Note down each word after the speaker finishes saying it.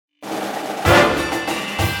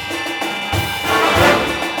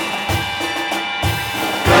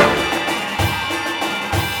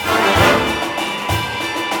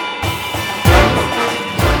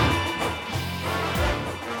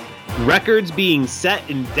Records being set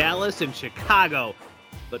in Dallas and Chicago,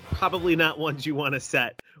 but probably not ones you want to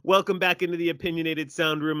set. Welcome back into the opinionated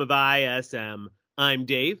sound room of ISM. I'm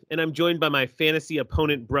Dave, and I'm joined by my fantasy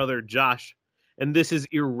opponent brother, Josh. And this is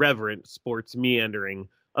Irreverent Sports Meandering,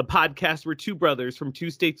 a podcast where two brothers from two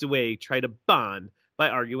states away try to bond by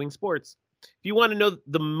arguing sports. If you want to know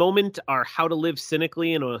the moment our How to Live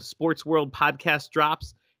Cynically in a Sports World podcast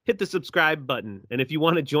drops, hit the subscribe button. And if you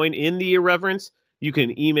want to join in the irreverence, you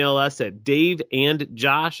can email us at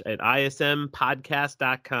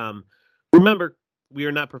daveandjosh@ismpodcast.com. Remember, we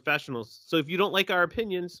are not professionals, so if you don't like our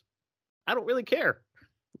opinions, I don't really care.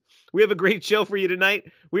 We have a great show for you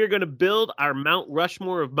tonight. We are going to build our Mount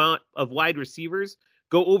Rushmore of wide receivers,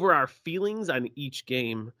 go over our feelings on each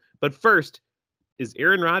game. But first, is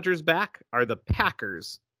Aaron Rodgers back? Are the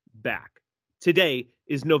Packers back? Today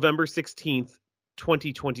is November 16th,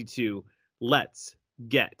 2022. Let's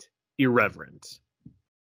get irreverent.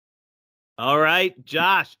 All right,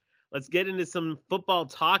 Josh, let's get into some football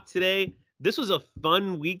talk today. This was a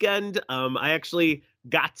fun weekend. I actually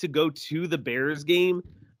got to go to the Bears game,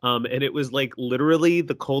 and it was like literally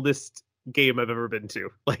the coldest game I've ever been to.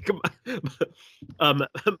 Like,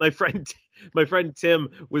 my friend Tim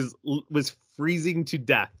was freezing to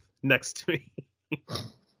death next to me.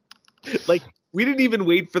 Like, we didn't even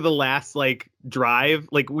wait for the last drive.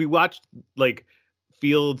 Like, we watched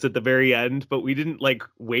Fields at the very end, but we didn't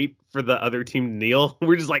wait for the other team to kneel.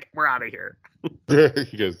 We're just like, we're out of here. You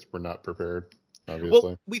guys were not prepared, obviously.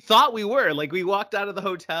 Well, we thought we were. Like, we walked out of the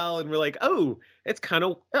hotel and we're like, oh, it's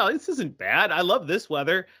this isn't bad. I love this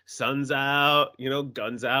weather. Sun's out,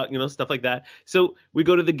 guns out, stuff like that. So we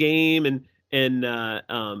go to the game and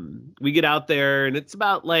we get out there and it's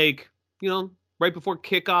about right before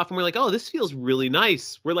kickoff, and we're like, oh, this feels really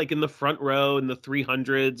nice. We're like in the front row in the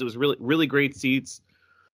 300s. It was really, really great seats.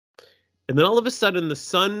 And then all of a sudden the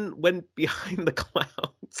sun went behind the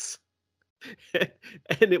clouds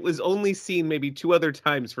and it was only seen maybe two other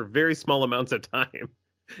times for very small amounts of time.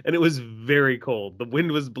 And it was very cold. The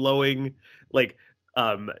wind was blowing.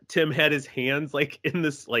 Tim had his hands in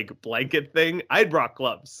this blanket thing. I'd brought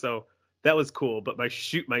gloves, so that was cool. But my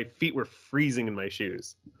feet were freezing in my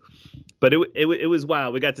shoes. But it was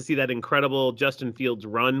wild. We got to see that incredible Justin Fields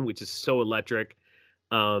run, which is so electric.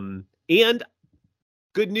 And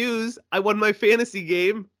good news, I won my fantasy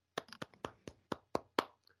game.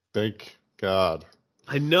 Thank God.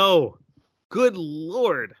 I know. Good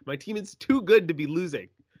Lord. My team is too good to be losing.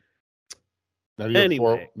 Now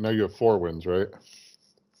you have four wins, right?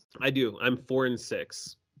 I do. I'm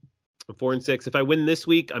 4-6. I'm 4-6. If I win this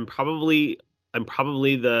week, I'm probably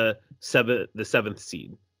the seventh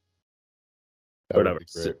seed. Whatever.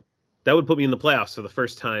 That would put me in the playoffs for the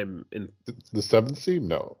first time in the seventh seed.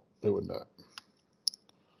 No, it would not.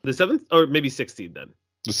 The seventh, or maybe sixth seed then.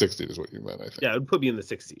 The 6th seed is what you meant, I think. Yeah, it would put me in the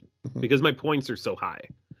 6th seed because my points are so high.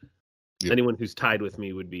 Yep. Anyone who's tied with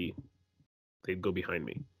me they'd go behind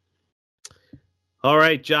me. All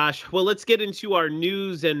right, Josh. Well, let's get into our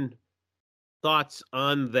news and thoughts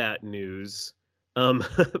on that news.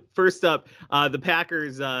 First up, the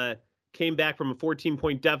Packers came back from a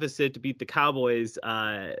 14-point deficit to beat the Cowboys.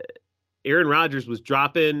 Aaron Rodgers was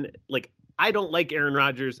dropping. I don't like Aaron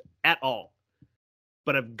Rodgers at all,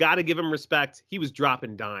 but I've got to give him respect. He was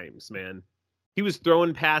dropping dimes, man. He was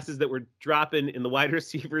throwing passes that were dropping in the wide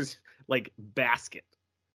receivers basket.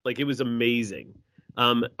 It was amazing.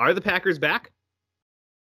 Are the Packers back?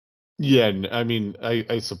 Yeah, I mean,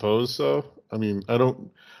 I suppose so. I mean, I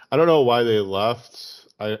don't know why they left.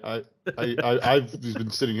 I've been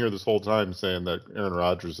sitting here this whole time saying that Aaron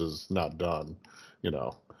Rodgers is not done.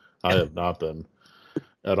 I have not been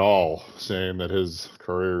at all saying that his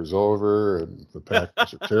career is over and the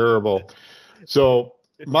Packers are terrible. So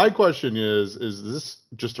my question is this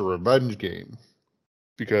just a revenge game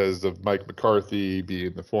because of Mike McCarthy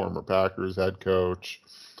being the former Packers head coach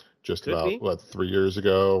just Could about 3 years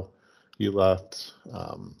ago? He left.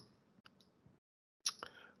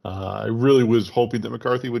 I really was hoping that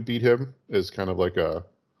McCarthy would beat him as kind of I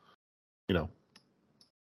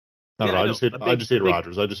don't know. I just hate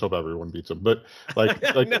Rodgers. I just hope everyone beats him. But no,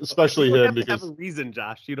 especially him because have a reason,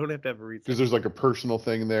 Josh. You don't have to have a reason. Because there's a personal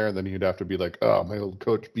thing there, and then you'd have to be like, oh, my old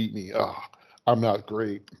coach beat me. Oh, I'm not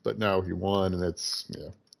great. But now he won, and it's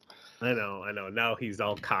I know. Now he's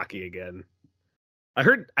all cocky again. I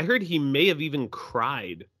heard he may have even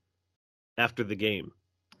cried after the game.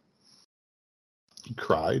 He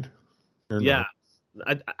cried? Yeah.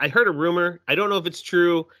 No? I heard a rumor. I don't know if it's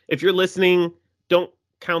true. If you're listening, don't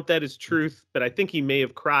count that as truth, but I think he may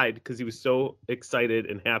have cried because he was so excited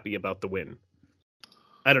and happy about the win.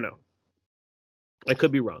 I don't know. I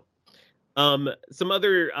could be wrong. Some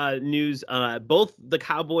other news, both the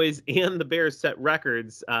Cowboys and the Bears set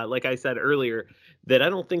records, like I said earlier, that I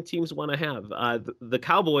don't think teams want to have. The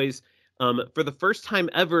Cowboys, for the first time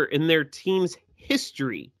ever in their team's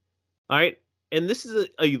history, all right, and this is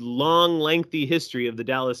a long, lengthy history of the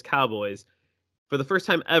Dallas Cowboys. For the first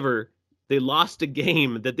time ever, they lost a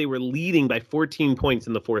game that they were leading by 14 points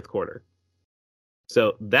in the fourth quarter.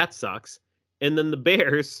 So that sucks. And then the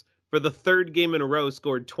Bears, for the third game in a row,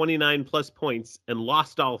 scored 29 plus points and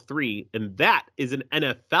lost all three. And that is an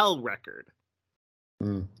NFL record.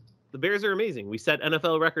 The Bears are amazing. We set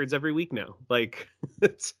NFL records every week now. Like,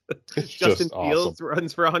 it's Justin Fields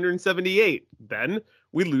runs for 178. Then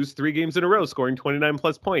we lose 3 games in a row, scoring 29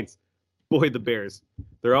 plus points. Boy, the Bears.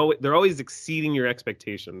 They're always exceeding your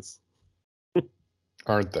expectations.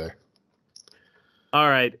 Aren't they? All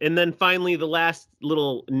right. And then finally, the last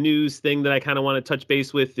little news thing that I kind of want to touch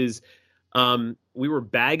base with is we were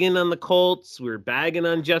bagging on the Colts. We were bagging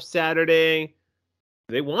on Jeff Saturday.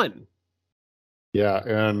 They won. Yeah,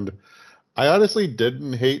 and I honestly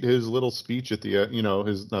didn't hate his little speech at the end,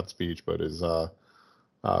 his not speech, but his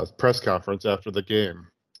press conference after the game.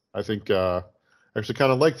 I think I actually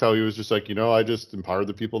kind of liked how he was just like, I just empowered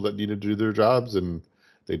the people that needed to do their jobs, and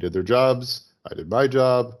they did their jobs. I did my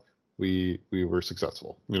job. We were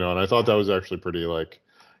successful, and I thought that was actually pretty, like,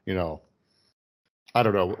 I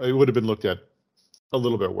don't know. It would have been looked at a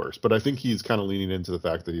little bit worse, but I think he's kind of leaning into the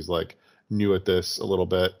fact that he's like new at this a little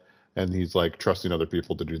bit, and he's like trusting other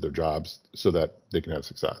people to do their jobs so that they can have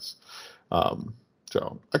success.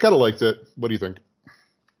 So I kind of liked it. What do you think?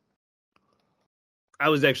 I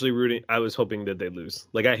was actually rooting. I was hoping that they lose.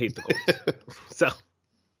 Like, I hate the Colts. So,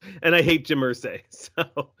 and I hate Jim Irsay. So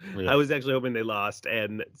yeah. I was actually hoping they lost,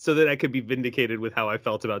 and so that I could be vindicated with how I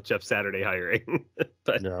felt about Jeff Saturday hiring.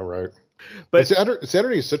 But, yeah, right. But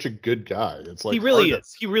Saturday is such a good guy. It's like he really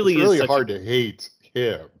is. He really is. It's really hard to hate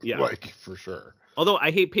him. Yeah, like, for sure. Although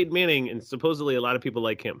I hate Peyton Manning, and supposedly a lot of people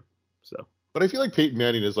like him. So, but I feel like Peyton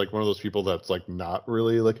Manning is like one of those people that's like not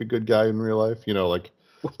really like a good guy in real life.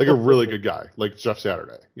 Like a really good guy, like Jeff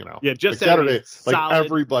Saturday. Yeah, Jeff like Saturday.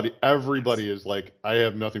 Like everybody is like, I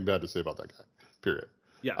have nothing bad to say about that guy. Period.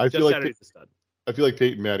 Yeah, I feel like a stud. I feel like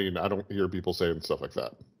Peyton Manning. I don't hear people saying stuff like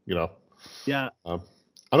that. Yeah. I'm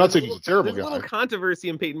not saying he's a terrible guy. There's a little controversy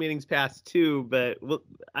in Peyton Manning's past too, but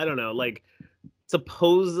I don't know. Like,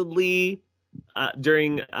 supposedly.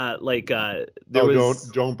 During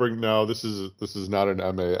don't bring this is not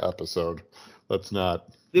an MA episode. Let's not.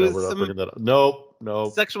 We're not bringing that up. No.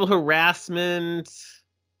 Sexual harassment,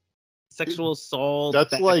 sexual assault.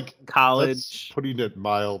 That's like college. That's putting it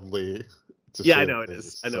mildly. Yeah, I know it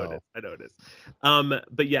is. I know it is.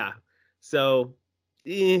 But yeah. So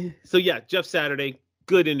yeah, Jeff Saturday,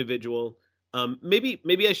 good individual.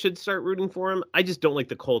 Maybe I should start rooting for him. I just don't like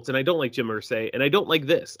the Colts, and I don't like Jim Irsay, and I don't like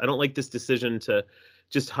this. I don't like this decision to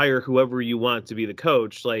just hire whoever you want to be the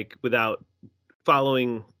coach, like, without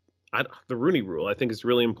following the Rooney Rule. I think it's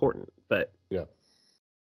really important, but yeah,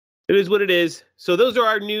 it is what it is. So those are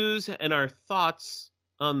our news and our thoughts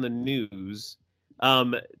on the news.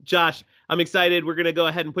 Josh, I'm excited. We're going to go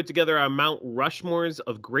ahead and put together our Mount Rushmores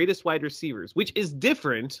of greatest wide receivers, which is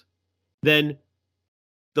different than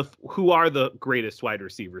who are the greatest wide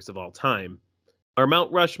receivers of all time. Our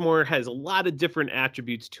Mount Rushmore has a lot of different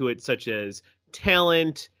attributes to it, such as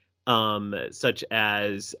talent, such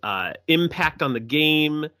as impact on the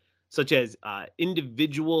game, such as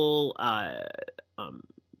individual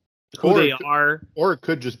who they are. Or it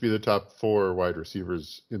could just be the top 4 wide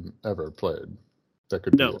receivers ever played. That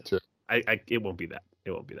could be it too. It won't be that.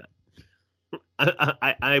 It won't be that.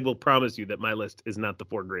 I will promise you that my list is not the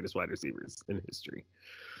 4 greatest wide receivers in history.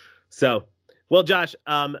 So, well, Josh,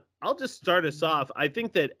 I'll just start us off. I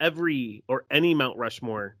think that any Mount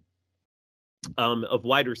Rushmore of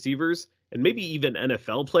wide receivers, and maybe even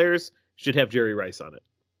NFL players, should have Jerry Rice on it.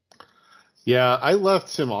 Yeah, I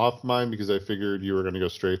left him off mine because I figured you were going to go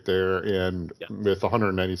straight there. And with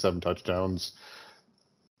 197 touchdowns,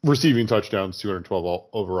 receiving touchdowns, 212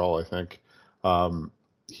 overall, I think.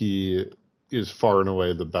 He is far and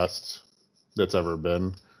away the best that's ever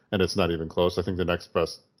been, and it's not even close. I think the next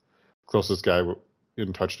closest guy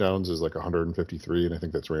in touchdowns is like 153, and I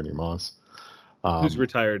think that's Randy Moss. Who's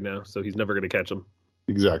retired now, so he's never going to catch him.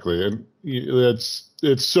 Exactly, and it's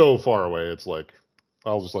so far away. It's like,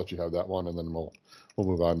 I'll just let you have that one, and then we'll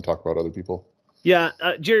move on and talk about other people. Yeah,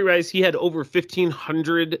 Jerry Rice, he had over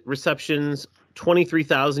 1,500 receptions,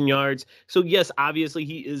 23,000 yards. So, yes, obviously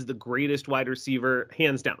he is the greatest wide receiver,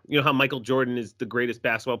 hands down. You know how Michael Jordan is the greatest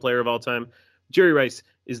basketball player of all time? Jerry Rice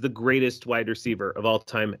is the greatest wide receiver of all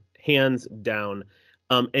time, hands down.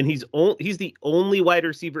 And he's the only wide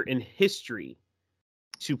receiver in history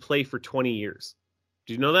to play for 20 years.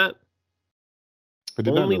 Did you know that? I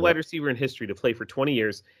did Only not know wide that. receiver in history to play for 20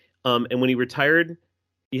 years. And when he retired,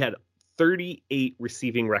 he had 38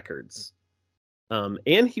 receiving records.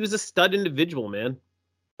 And he was a stud individual, man.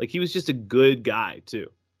 Like, he was just a good guy too.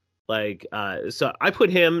 Like, so I put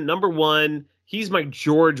him number one. He's my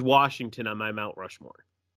George Washington on my Mount Rushmore.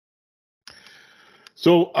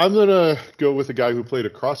 So I'm gonna go with a guy who played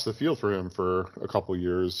across the field for him for a couple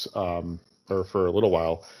years, or for a little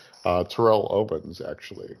while, Terrell Owens,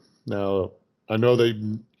 actually. Now I know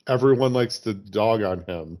everyone likes to dog on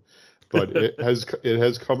him, but it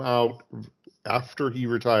has come out after he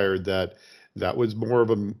retired that was more of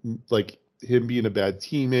a, like, him being a bad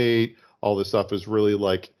teammate. All this stuff is really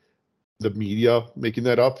like the media making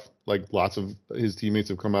that up. Like, lots of his teammates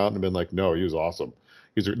have come out and been like, no, he was awesome.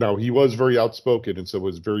 Now, he was very outspoken, and so it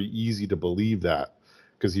was very easy to believe that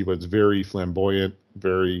because he was very flamboyant,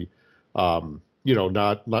 very, not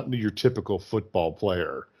your typical football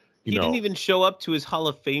player. He didn't even show up to his Hall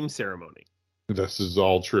of Fame ceremony. This is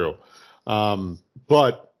all true.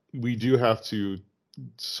 But we do have to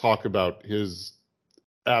talk about his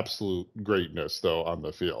absolute greatness, though, on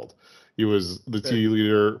the field. He was the TD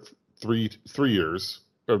leader 3 years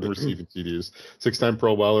of receiving TDs, 6-time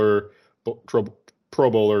Pro Bowler, Pro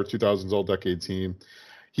Bowler, 2000s All-Decade Team.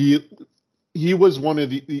 He was one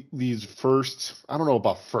of these first, I don't know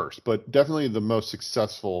about first, but definitely the most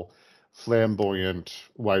successful flamboyant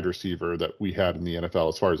wide receiver that we had in the NFL,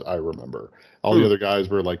 as far as I remember. All the other guys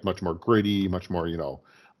were like much more gritty, much more,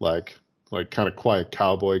 like kind of quiet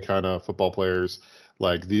cowboy kind of football players.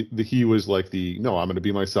 Like he was like no, I'm going to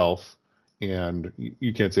be myself, and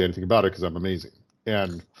you can't say anything about it because I'm amazing.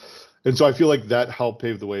 And so I feel like that helped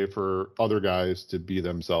pave the way for other guys to be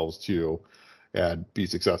themselves too and be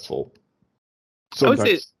successful.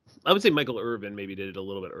 Sometimes, I would say Michael Irvin maybe did it a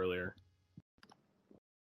little bit earlier.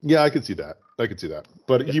 Yeah, I could see that.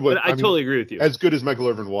 But he was. I totally agree with you. As good as Michael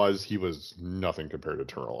Irvin was, he was nothing compared to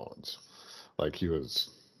Terrell Owens. Like, he was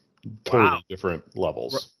totally different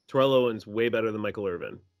levels. Terrell Owens way better than Michael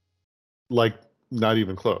Irvin. Like, not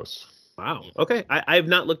even close. Wow. Okay. I have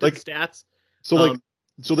not looked at stats. So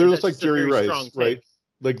so there's like Jerry Rice, right? Take.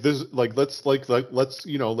 Like this, let's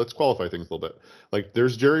qualify things a little bit. Like,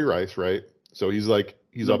 there's Jerry Rice, right? So he's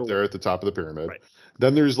up there at the top of the pyramid. Right.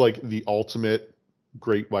 Then there's like the ultimate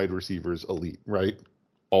great wide receivers elite, right?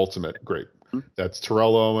 Ultimate great. Mm-hmm. That's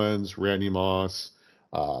Terrell Owens, Randy Moss,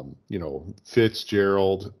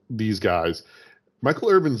 Fitzgerald, these guys. Michael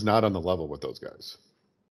Irvin's not on the level with those guys.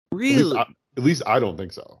 Really? At least I don't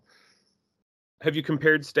think so. Have you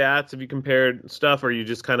compared stats? Have you compared stuff? Or are you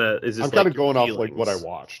just kind of, is this I'm kind of going off like what I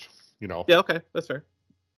watched, Yeah, okay. That's fair.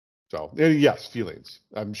 So, yes, feelings.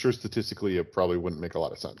 I'm sure statistically it probably wouldn't make a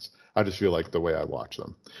lot of sense. I just feel like the way I watch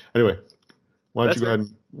them. Anyway, why don't you go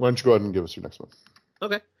ahead and give us your next one?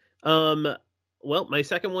 Okay. Well, my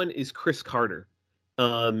second one is Cris Carter.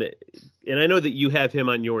 And I know that you have him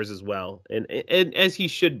on yours as well, and as he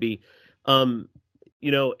should be.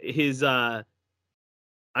 His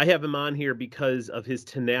I have him on here because of his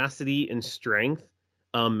tenacity and strength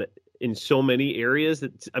in so many areas.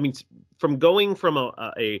 From going from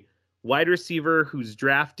a wide receiver who's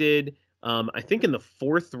drafted, I think in the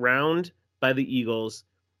 4th round by the Eagles,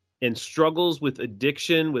 and struggles with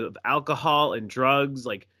addiction, with alcohol and drugs.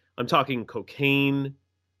 Like, I'm talking cocaine,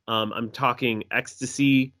 I'm talking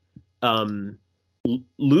ecstasy,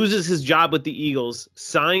 loses his job with the Eagles,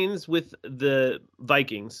 signs with the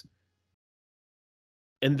Vikings,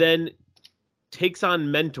 and then takes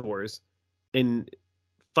on mentors and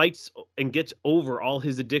fights and gets over all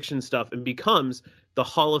his addiction stuff and becomes the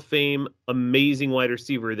Hall of Fame amazing wide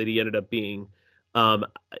receiver that he ended up being.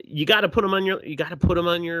 You got to put him on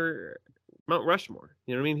your Mount Rushmore.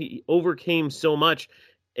 You know what I mean? He overcame so much,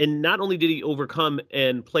 and not only did he overcome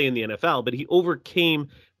and play in the NFL, but he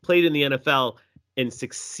played in the NFL and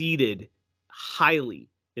succeeded highly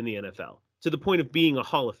in the NFL to the point of being a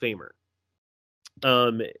Hall of Famer.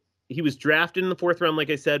 He was drafted in the 4th round, like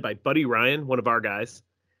I said, by Buddy Ryan, one of our guys,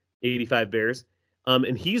 85 Bears.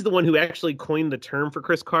 And he's the one who actually coined the term for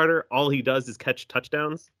Cris Carter. All he does is catch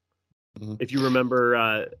touchdowns. Mm-hmm. If you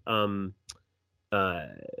remember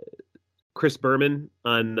Chris Berman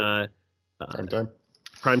on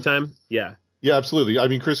Primetime. Yeah. Yeah, absolutely. I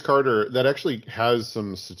mean, Cris Carter, that actually has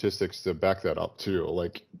some statistics to back that up too.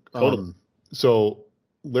 Like, totally. So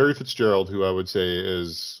Larry Fitzgerald, who I would say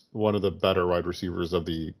is one of the better wide receivers of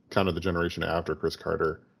the kind of the generation after Cris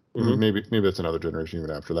Carter. Mm-hmm. Maybe that's another generation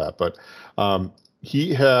even after that. But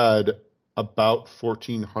he had about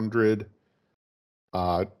 1,400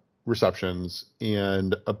 receptions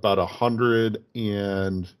and about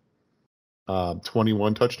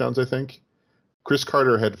 121 touchdowns, I think. Chris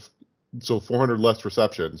Carter had 400 less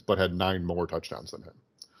receptions, but had 9 more touchdowns than him.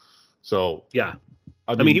 So yeah,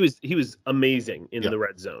 I mean he was amazing in the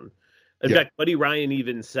red zone. In fact, Buddy Ryan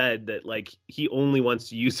even said that like he only wants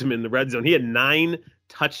to use him in the red zone. He had 9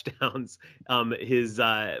 touchdowns his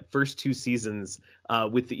first 2 seasons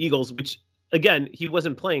with the Eagles, which again he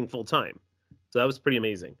wasn't playing full time, so that was pretty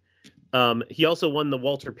amazing. He also won the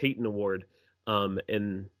Walter Payton Award,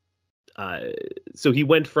 and so he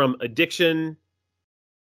went from addiction,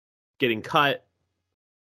 getting cut,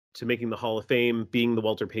 to making the Hall of Fame, being the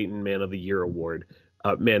Walter Payton Man of the Year award,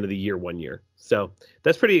 Man of the Year 1 year. So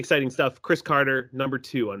that's pretty exciting stuff. Chris Carter, number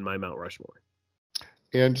 2 on my Mount Rushmore.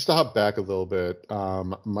 And just to hop back a little bit,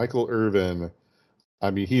 Michael Irvin,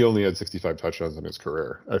 I mean, he only had 65 touchdowns in his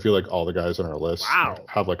career. I feel like all the guys on our list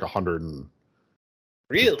have like 100 and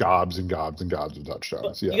really gobs and gobs and gobs of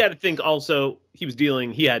touchdowns. You got to think also he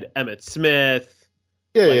had Emmitt Smith.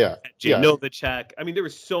 Jay Novacek. I mean, there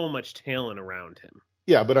was so much talent around him.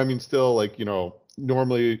 Yeah, but I mean, still, like,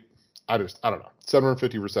 normally, I don't know,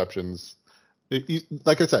 750 receptions.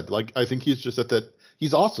 Like I said, like, I think he's just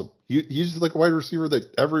he's awesome. He's like a wide receiver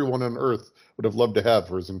that everyone on earth would have loved to have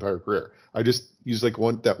for his entire career. He's like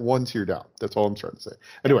one tier down. That's all I'm trying to say.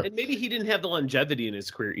 Anyway. And maybe he didn't have the longevity in his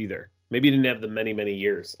career either. Maybe he didn't have the many, many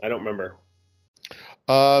years. I don't remember.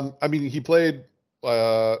 I mean, he played,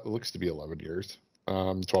 it looks to be 11 years,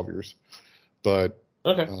 12 years, but.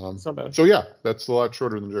 Okay, that's not bad. So yeah, that's a lot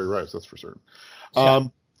shorter than Jerry Rice, that's for certain.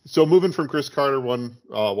 So moving from Chris Carter, one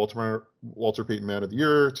Walter Payton Man of the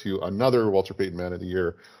Year, to another Walter Payton Man of the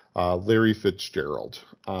Year, Larry Fitzgerald.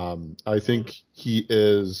 I think he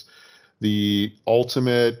is the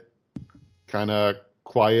ultimate kind of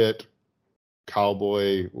quiet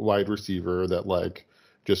cowboy wide receiver that like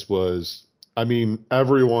just was. I mean,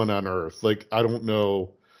 everyone on earth, like, I don't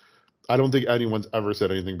think anyone's ever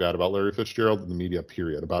said anything bad about Larry Fitzgerald in the media,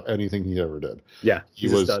 period, about anything he ever did. Yeah, he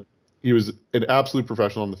was an absolute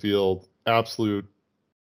professional on the field, absolute,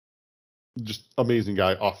 just amazing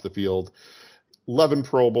guy off the field. 11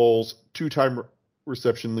 Pro Bowls, 2-time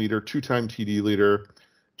reception leader, 2-time TD leader,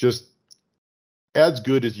 just as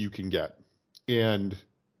good as you can get. And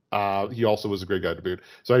he also was a great guy to boot.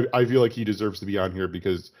 So I feel like he deserves to be on here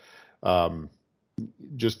because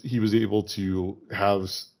just he was able to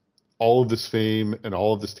have all of this fame and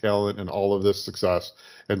all of this talent and all of this success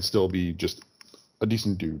and still be just a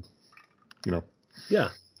decent dude, Yeah,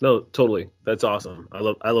 no, totally. That's awesome. I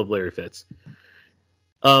love Larry Fitz.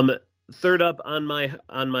 Third up on my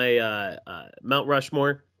Mount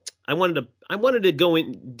Rushmore, I wanted to go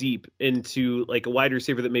in deep into like a wide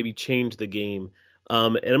receiver that maybe changed the game.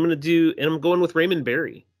 And I'm going with Raymond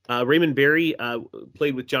Berry. Raymond Berry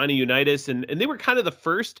played with Johnny Unitas, and they were kind of the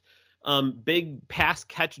first big pass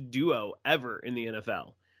catch duo ever in the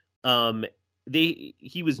NFL.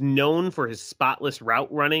 He was known for his spotless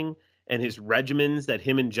route running, and his regimens that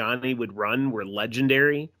him and Johnny would run were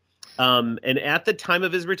legendary. And at the time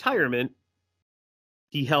of his retirement,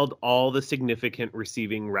 he held all the significant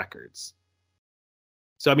receiving records.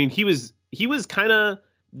 So I mean, he was kind of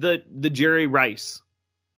the Jerry Rice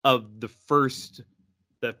of the first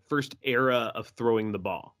era of throwing the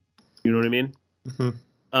ball. You know what I mean?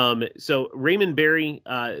 Mm-hmm. So Raymond Berry,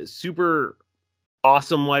 super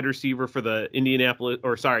awesome wide receiver for the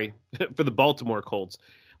for the Baltimore Colts.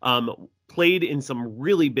 Played in some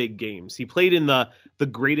really big games. He played in the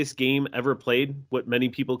greatest game ever played, what many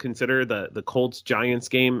people consider the Colts Giants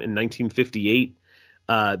game in 1958.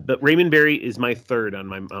 But Raymond Berry is my third on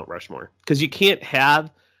my Mount Rushmore because you can't have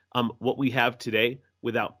what we have today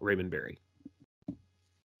without Raymond Berry.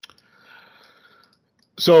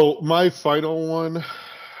 So my final one,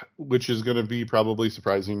 which is going to be probably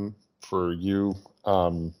surprising for you,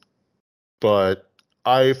 but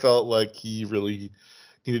I felt like he really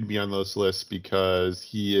needed to be on this list because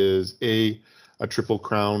he is a Triple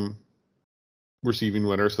Crown receiving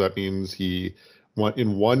winner. So that means he won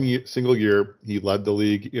in single year. He led the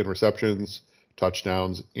league in receptions,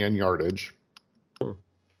 touchdowns, and yardage.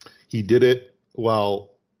 He did it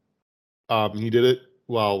while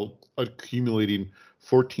accumulating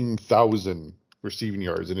 14,000 receiving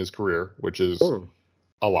yards in his career, which is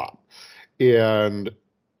a lot. And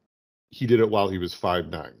he did it while he was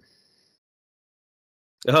 5'9".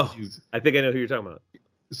 Oh, I think I know who you're talking about.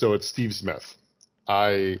 So it's Steve Smith.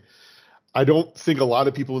 I don't think a lot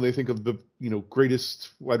of people, when they think of the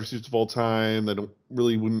greatest wide receivers of all time,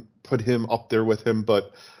 wouldn't put him up there with them.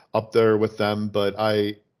 But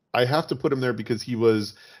I have to put him there because he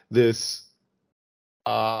was this.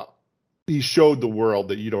 he showed the world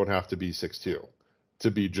that you don't have to be 6'2"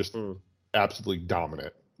 to be just absolutely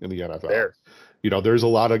dominant in the NFL. Fair. There's a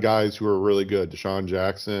lot of guys who are really good. Deshaun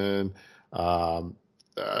Jackson.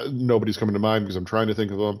 Nobody's coming to mind because I'm trying to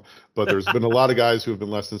think of them. But there's been a lot of guys who have been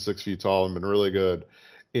less than 6 feet tall and been really good.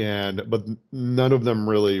 But none of them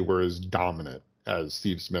really were as dominant as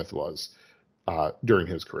Steve Smith was during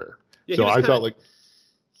his career. Yeah, so I felt like.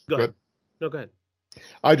 Go ahead. No, go ahead.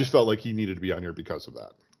 I just felt like he needed to be on here because of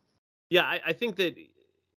that. Yeah, I think that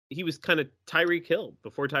he was kind of Tyreek Hill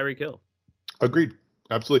before Tyreek Hill. Agreed.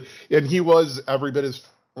 Absolutely. And he was every bit as,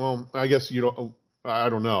 well, I guess, I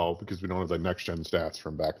don't know because we don't have the next gen stats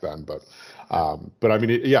from back then, but I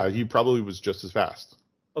mean, he probably was just as fast.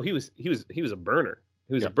 Oh, he was a burner.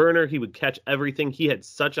 He was a burner. He would catch everything. He had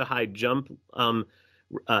such a high jump,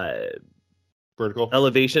 vertical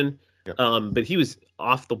elevation. Yep. But he was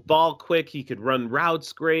off the ball quick. He could run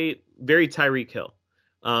routes great. Very Tyreek Hill.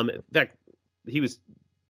 In fact,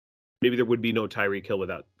 maybe there would be no Tyreek Hill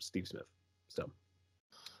without Steve Smith. So.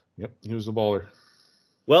 Yep, he was a baller.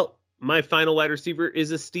 Well, my final wide receiver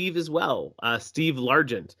is a Steve as well, Steve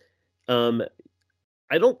Largent. I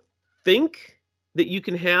don't think that you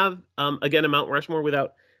can have, again, a Mount Rushmore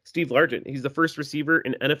without Steve Largent. He's the first receiver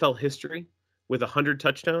in NFL history with 100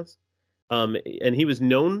 touchdowns, and he was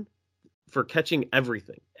known for catching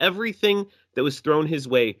everything that was thrown his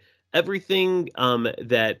way, everything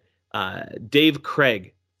that Dave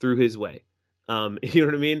Craig threw his way. You know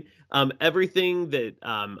what I mean? Everything that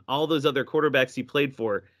all those other quarterbacks he played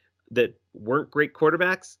for that weren't great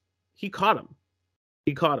quarterbacks, he caught them.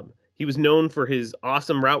 He was known for his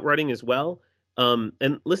awesome route running as well.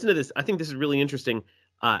 And listen to this. I think this is really interesting.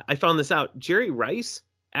 I found this out. Jerry Rice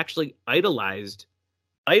actually idolized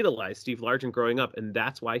Steve Largent growing up, and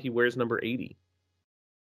that's why he wears number 80.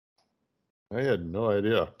 I had no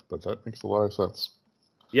idea, but that makes a lot of sense.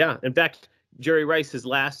 Yeah. In fact, Jerry Rice, his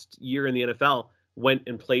last year in the NFL, went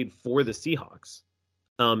and played for the Seahawks.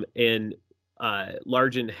 And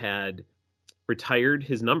Largent had retired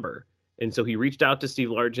his number. And so he reached out to Steve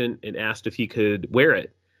Largent and asked if he could wear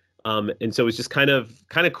it. And so it's just kind of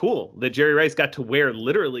cool that Jerry Rice got to wear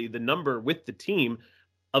literally the number with the team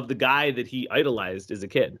of the guy that he idolized as a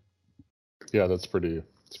kid. Yeah, it's pretty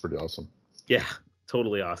awesome. Yeah,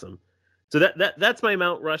 totally awesome. So that's my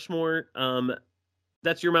Mount Rushmore.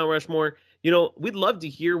 That's your Mount Rushmore. We'd love to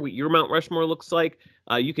hear what your Mount Rushmore looks like.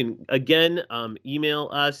 You can, again, email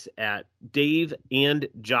us at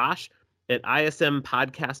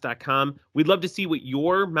daveandjosh@ismpodcast.com. We'd love to see what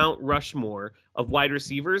your Mount Rushmore of wide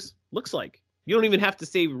receivers looks like. You don't even have to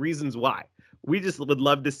say reasons why. We just would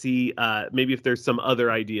love to see maybe if there's some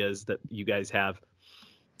other ideas that you guys have.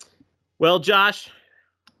 Well, Josh,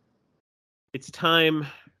 it's time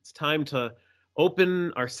to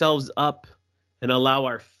open ourselves up and allow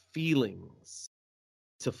our feelings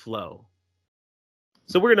to flow.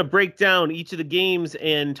 So we're going to break down each of the games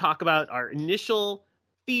and talk about our initial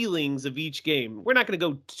feelings of each game. We're not going to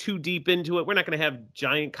go too deep into it. We're not going to have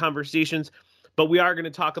giant conversations, but we are going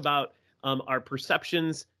to talk about our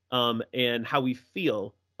perceptions and how we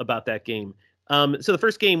feel about that game. So the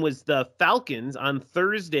first game was the Falcons on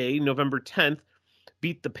Thursday, November 10th,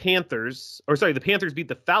 the Panthers beat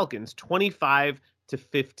the Falcons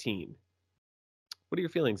 25-15. What are your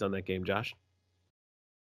feelings on that game, Josh?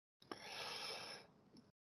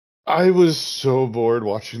 I was so bored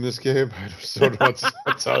watching this game. I just don't know what to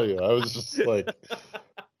tell you. I was just like,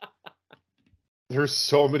 there's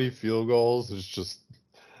so many field goals. It's just,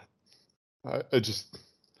 I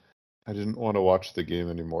didn't want to watch the game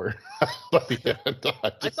anymore. By the end,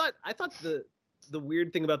 I thought the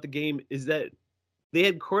weird thing about the game is that they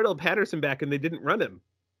had Cordell Patterson back and they didn't run him.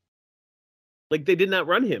 Like, they did not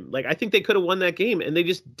run him. Like, I think they could have won that game, and they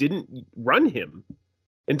just didn't run him.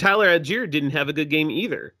 And Tyler Algier didn't have a good game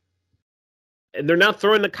either. And they're not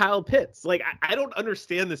throwing the Kyle Pitts. Like, I don't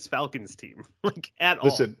understand this Falcons team, like, at all.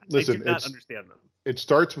 Listen, I do not understand them. It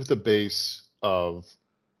starts with the base of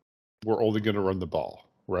we're only going to run the ball,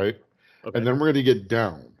 right? Okay. And then we're going to get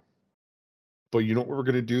down. But you know what we're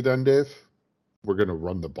going to do then, Dave? We're going to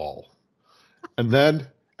run the ball. And then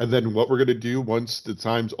what we're going to do once the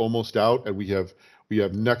time's almost out and we have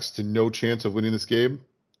next to no chance of winning this game,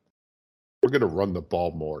 we're going to run the ball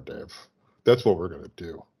more, Dave. That's what we're going to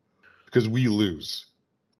do because we lose.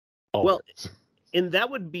 Always. Well, and that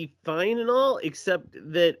would be fine and all, except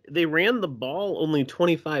that they ran the ball only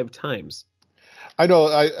 25 times. I know.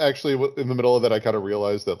 I actually, in the middle of that, I kind of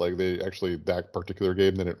realized that that particular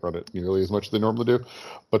game, they didn't run it nearly as much as they normally do,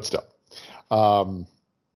 but still. I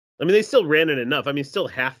mean, they still ran it enough. I mean, still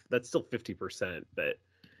that's still 50%, but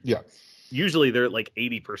yeah, usually they're at like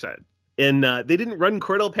 80%. And they didn't run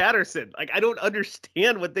Cordell Patterson. Like, I don't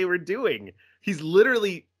understand what they were doing. He's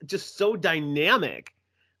literally just so dynamic.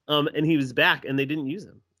 And he was back, and they didn't use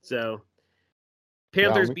him. So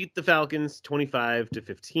Panthers beat the Falcons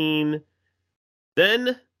 25-15.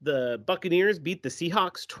 Then the Buccaneers beat the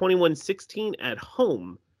Seahawks 21-16 at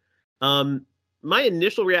home. My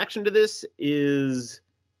initial reaction to this is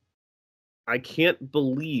I can't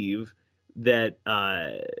believe that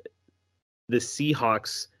the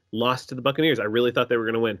Seahawks lost to the Buccaneers. I really thought they were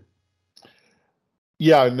going to win.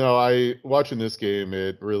 Yeah, no, watching this game,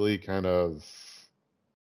 it really kind of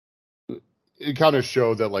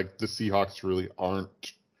showed that like the Seahawks really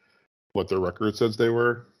aren't what their record says they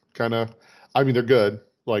were. I mean, they're good.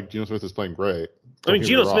 Like Geno Smith is playing great. I mean,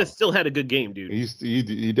 Geno Smith still had a good game, dude. He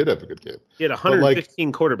did have a good game. He had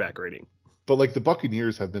 115 quarterback rating. But like the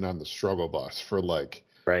Buccaneers have been on the struggle bus for like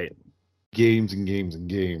games and games and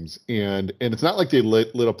games, and it's not like they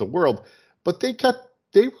lit up the world, but they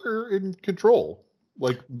were in control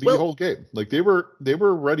like the whole game. Like they were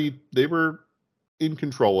ready. They were in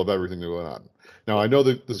control of everything that went on. Now I know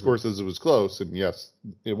that the score says it was close, and yes,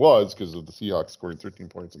 it was because of the Seahawks scoring 13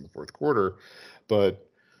 points in the fourth quarter, but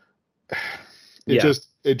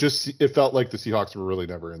it felt like the Seahawks were really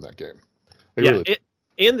never in that game.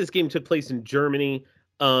 And this game took place in Germany.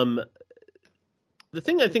 The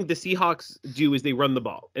thing I think the Seahawks do is they run the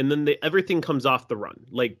ball, and then everything comes off the run,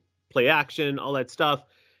 like play action, all that stuff.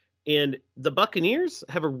 And the Buccaneers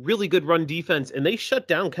have a really good run defense, and they shut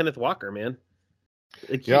down Kenneth Walker, man.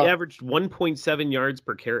 Like he averaged 1.7 yards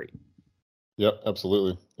per carry. Yep,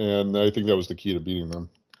 absolutely. And I think that was the key to beating them.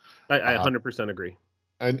 I 100% agree.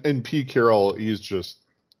 And Pete Carroll, he's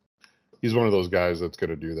one of those guys that's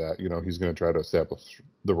going to do that. You know, he's going to try to establish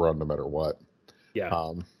the run no matter what.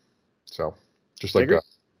 Yeah. So just like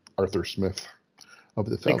Arthur Smith of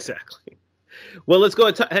the Falcons. Exactly. Well, let's go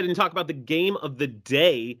ahead and talk about the game of the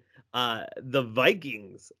day. The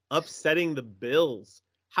Vikings upsetting the Bills.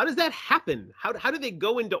 How does that happen? How do they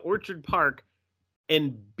go into Orchard Park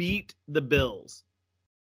and beat the Bills?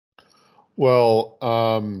 Well,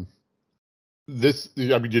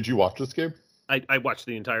 did you watch this game? I watched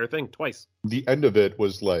the entire thing twice. The end of it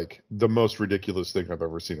was like the most ridiculous thing I've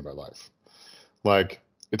ever seen in my life. Like,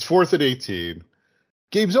 it's 4th and 18.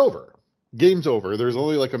 Game's over. There's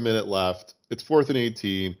only like a minute left. It's 4th and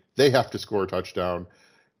 18. They have to score a touchdown.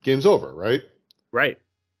 Game's over, right? Right.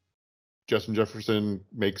 Justin Jefferson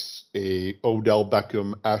makes a Odell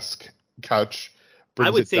Beckham-esque catch. I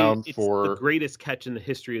would say it's the greatest catch in the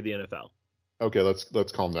history of the NFL. Okay,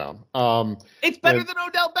 let's calm down. It's better than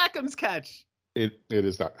Odell Beckham's catch. It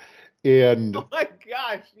is not. And oh my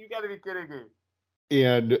gosh, you got to be kidding me.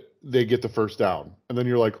 And they get the first down. And then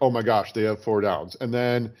you're like, oh my gosh, they have 4 downs. And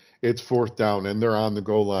then it's 4th down and they're on the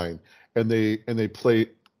goal line. And they play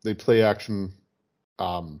action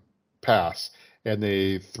pass. And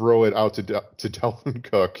they throw it out to Dalvin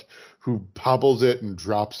Cook, who bobbles it and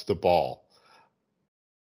drops the ball.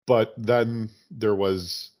 But then there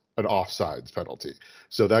was an offsides penalty.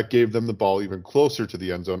 So that gave them the ball even closer to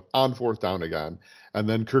the end zone on 4th down again. And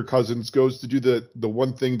then Kirk Cousins goes to do the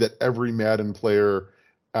one thing that every Madden player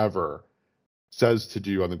ever says to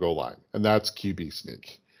do on the goal line, and that's QB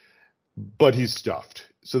sneak. But he's stuffed.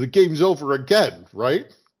 So the game's over again, right?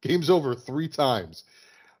 Game's over 3 times.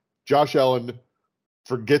 Josh Allen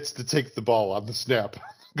forgets to take the ball on the snap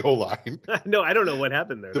goal line. No, I don't know what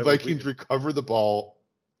happened there. The Vikings recover the ball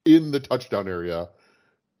in the touchdown area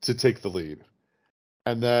to take the lead.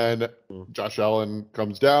 And then Josh Allen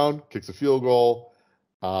comes down, kicks a field goal.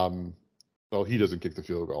 Well, he doesn't kick the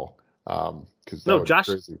field goal.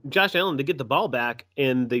 Josh Allen, they get the ball back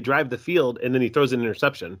and they drive the field, and then he throws an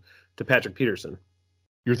interception to Patrick Peterson.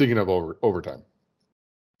 You're thinking of overtime.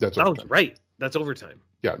 That's overtime. Oh, right. That's overtime.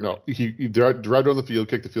 Yeah, no. He drive on the field,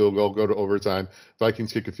 kick the field goal, go to overtime.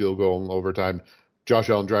 Vikings kick a field goal in overtime.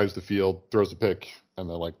 Josh Allen drives the field, throws a pick, and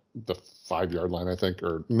then like the 5-yard line, I think,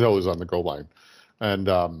 or no, is on the goal line. And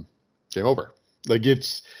game over. Like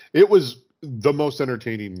it was the most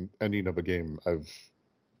entertaining ending of a game I've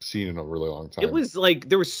seen in a really long time. It was like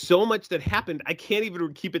there was so much that happened. I can't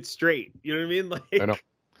even keep it straight. You know what I mean? Like I know.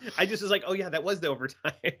 I just was like, oh yeah, that was the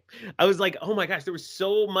overtime. I was like, oh my gosh, there was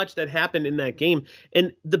so much that happened in that game.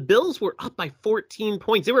 And the Bills were up by 14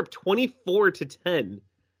 points. They were up 24-10.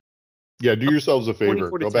 Yeah, do yourselves a favor.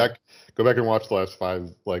 Go back and watch the last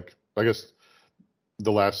 5, like I guess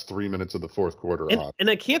the last 3 minutes of the fourth quarter. And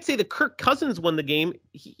I can't say that Kirk Cousins won the game.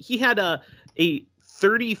 He had a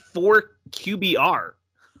 34 QBR.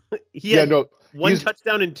 He had one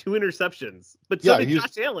touchdown and 2 interceptions. But so did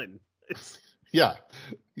Josh Allen. Yeah,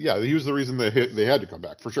 he was the reason they had to come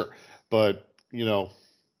back for sure. But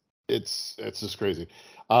it's just crazy.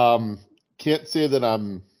 Can't say that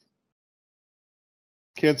I'm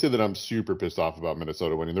super pissed off about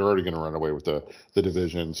Minnesota winning. They're already going to run away with the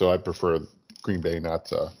division, so I prefer Green Bay not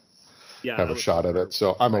to have a shot at it.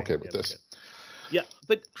 So I'm okay with this. Yeah,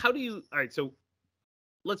 but how do you? All right, so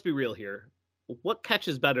let's be real here. What catch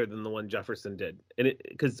is better than the one Jefferson did? And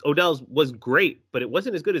because Odell's was great, but it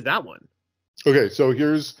wasn't as good as that one. Okay, so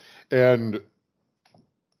here's and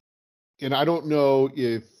I don't know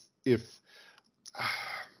if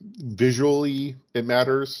visually it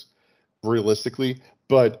matters realistically,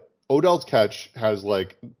 but Odell's catch has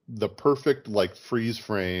like the perfect like freeze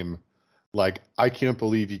frame. Like, I can't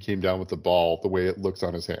believe he came down with the ball the way it looks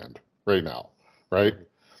on his hand right now, right?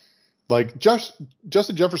 Like, Justin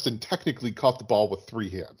Jefferson technically caught the ball with 3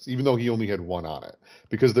 hands, even though he only had 1 on it,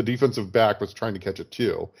 because the defensive back was trying to catch it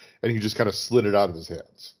too, and he just kind of slid it out of his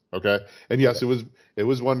hands. Okay, and yes, it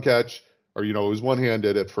was one catch, or it was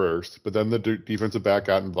one-handed at first, but then the defensive back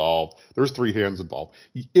got involved. There was 3 hands involved.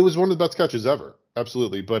 It was one of the best catches ever,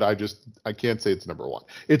 absolutely. But I can't say it's number 1.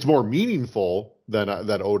 It's more meaningful than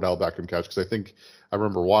that Odell Beckham catch, because I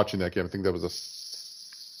remember watching that game. I think that was a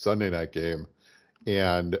Sunday night game,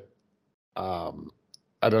 and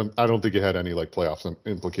I don't think it had any like playoffs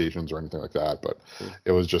implications or anything like that, but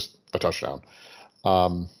it was just a touchdown.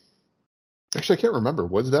 Actually, I can't remember.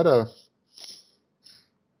 Was that a?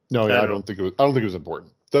 No, yeah, I don't think it was. I don't think it was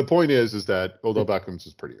important. The point is that Odell Beckham's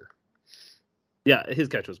is prettier. Yeah, his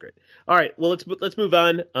catch was great. All right, well let's move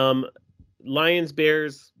on. Lions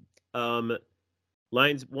Bears.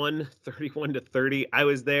 Lions won 31-30. I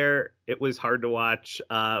was there. It was hard to watch.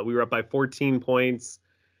 We were up by 14 points.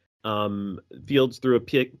 Fields threw a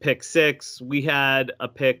pick 6. We had a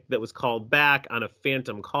pick that was called back on a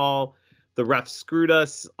phantom call. The refs screwed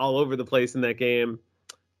us all over the place in that game.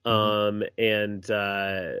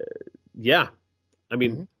 Yeah, I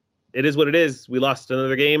mean, it is what it is. We lost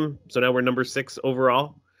another game, so now we're number 6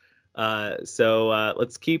 overall. So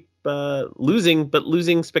let's keep losing, but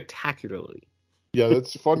losing spectacularly. Yeah,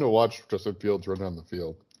 that's fun to watch Justin Fields run down the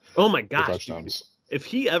field. Oh my gosh, dude. If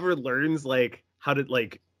he ever learns like how to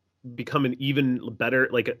like become an even better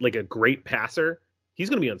like a great passer, he's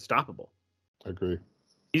going to be unstoppable. I agree.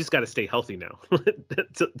 He just got to stay healthy now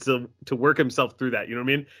to work himself through that. You know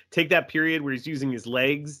what I mean? Take that period where he's using his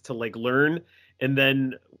legs to like learn, and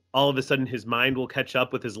then all of a sudden his mind will catch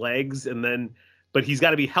up with his legs, but he's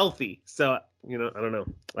got to be healthy. So, I don't know.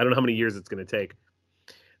 I don't know how many years it's going to take.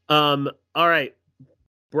 All right.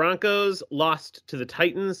 Broncos lost to the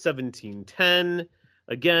Titans 17-10.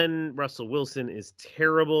 Again, Russell Wilson is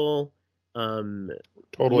terrible.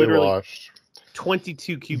 Totally washed.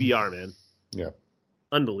 22 QBR, man. Yeah.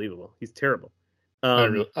 Unbelievable. He's terrible. I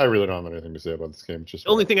really don't have anything to say about this game. Just the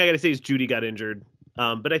only thing I got to say is Judy got injured.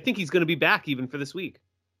 But I think he's going to be back even for this week.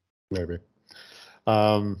 Maybe.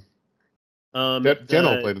 Tannehill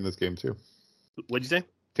played in this game too. What'd you say?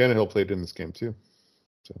 Tannehill played in this game too.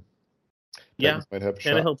 So yeah,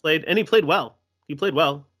 Tannehill played, and he played well.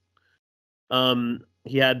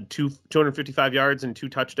 He had 255 yards and 2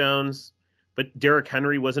 touchdowns, but Derrick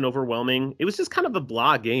Henry wasn't overwhelming. It was just kind of a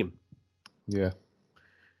blah game. Yeah.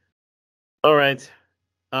 All right.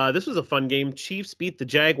 This was a fun game. Chiefs beat the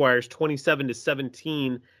Jaguars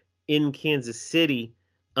 27-17 in Kansas City.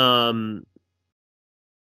 The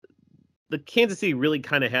Kansas City really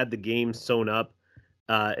kind of had the game sewn up,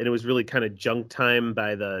 and it was really kind of junk time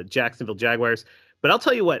by the Jacksonville Jaguars. But I'll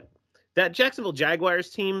tell you what, that Jacksonville Jaguars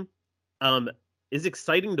team is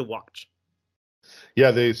exciting to watch.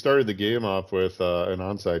 Yeah, they started the game off with an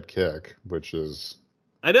onside kick, which is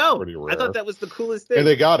pretty rare. I thought that was the coolest thing. And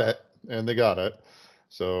they got it.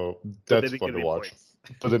 So that's fun to watch.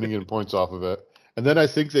 But they didn't get points off of it. And then I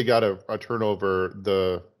think they got a turnover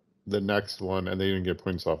the next one, and they didn't get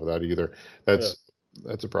points off of that either. That's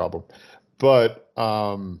a problem. But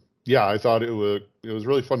yeah, I thought it was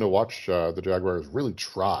really fun to watch the Jaguars really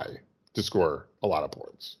try to score a lot of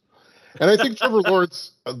points. And I think Trevor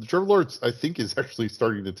Lawrence, I think, is actually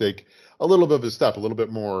starting to take a little bit of a step, a little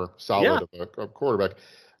bit more solid of a quarterback.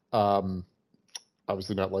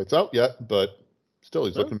 Obviously not lights out yet, but still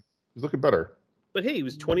he's looking better. But hey, he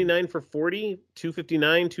was 29 for 40,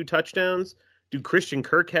 259, 2 touchdowns. Dude, Christian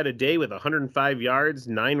Kirk had a day with 105 yards,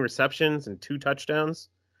 9 receptions, and 2 touchdowns.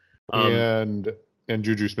 And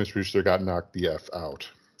Juju Smith-Schuster got knocked the F out.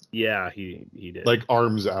 Yeah, he did. Like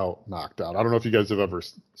arms out, knocked out. I don't know if you guys have ever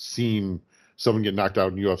seen someone get knocked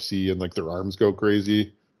out in UFC and like their arms go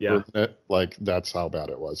crazy. Yeah. Like that's how bad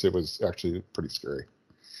it was. It was actually pretty scary.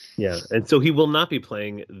 Yeah, and so he will not be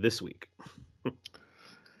playing this week.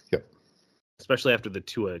 Yep. Especially after the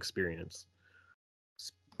Tua experience.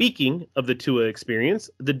 Speaking of the Tua experience,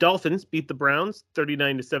 the Dolphins beat the Browns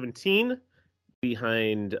 39-17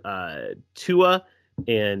 behind Tua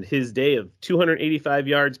and his day of 285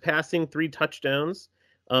 yards passing, 3 touchdowns.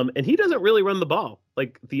 And he doesn't really run the ball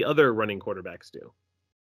like the other running quarterbacks do.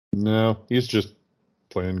 No, he's just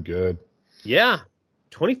playing good. Yeah,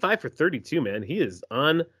 25 for 32, man. He is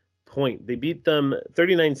on point. They beat them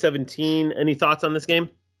 39-17. Any thoughts on this game?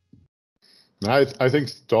 I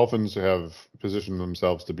think Dolphins have positioned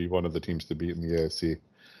themselves to be one of the teams to beat in the AFC.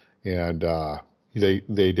 And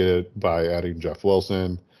they did it by adding Jeff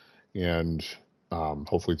Wilson, and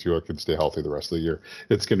hopefully Tua can stay healthy the rest of the year.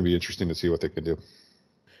 It's going to be interesting to see what they can do.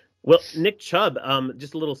 Well, Nick Chubb,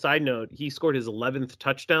 just a little side note, he scored his 11th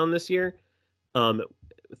touchdown this year.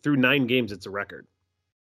 Through 9 games, it's a record.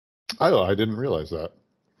 I didn't realize that.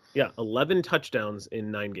 Yeah, 11 touchdowns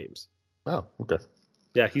in 9 games. Oh, okay.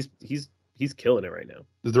 Yeah, he's killing it right now.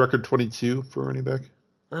 Is the record 22 for running back?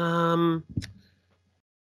 I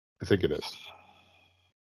think it is.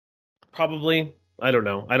 Probably. I don't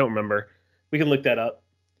know. I don't remember. We can look that up.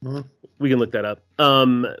 Mm-hmm. We can look that up.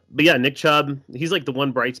 But yeah, Nick Chubb, he's like the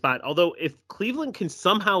one bright spot. Although if Cleveland can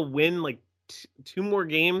somehow win like 2 more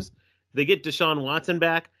games, they get Deshaun Watson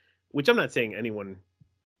back, which I'm not saying anyone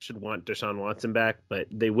should want Deshaun Watson back, but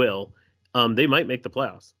they will. They might make the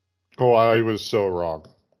playoffs. Oh, I was so wrong.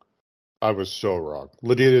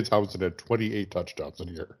 LaDainian Townsend had 28 touchdowns in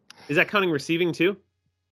a year. Is that counting receiving too?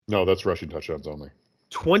 No, that's rushing touchdowns only.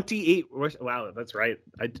 28. Wow, that's right.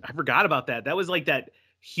 I forgot about that. That was like that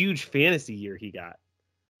huge fantasy year he got.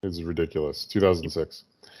 It's ridiculous. 2006.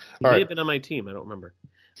 He may have been on my team. I don't remember.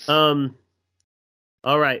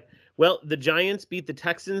 All right. Well, the Giants beat the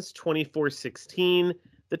Texans 24-16.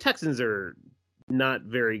 The Texans are not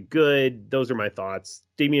very good. Those are my thoughts.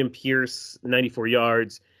 Dameon Pierce, 94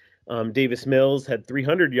 yards. Davis Mills had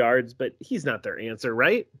 300 yards, but he's not their answer,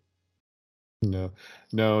 right? No,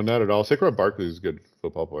 not at all. Saquon Barkley is a good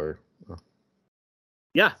football player. Oh.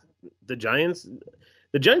 Yeah, the Giants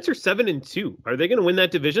are 7-2. Are they going to win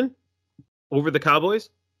that division over the Cowboys?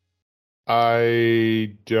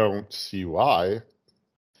 I don't see why.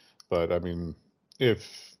 But I mean,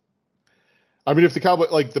 if the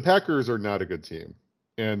Cowboys, like the Packers are not a good team,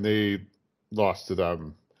 and they lost to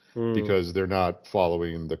them because they're not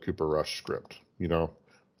following the Cooper Rush script. You know,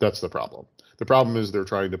 that's the problem. The problem is they're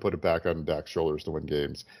trying to put it back on Dak's shoulders to win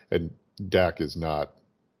games, and Dak is not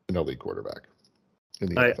an elite quarterback.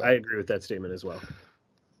 I agree with that statement as well.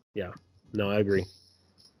 Yeah, no, I agree.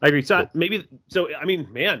 So I mean,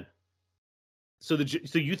 man. So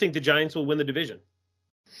you think the Giants will win the division?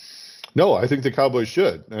 No, I think the Cowboys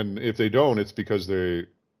should, and if they don't, it's because they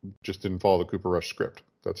just didn't follow the Cooper Rush script.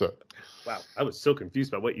 That's it. Wow, I was so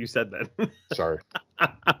confused by what you said then. Sorry.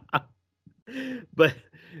 But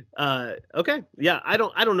okay, yeah, I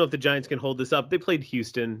don't know if the Giants can hold this up. They played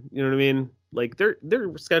Houston, you know what I mean? Like their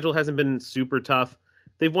schedule hasn't been super tough.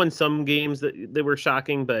 They've won some games that were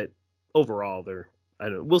shocking, but overall I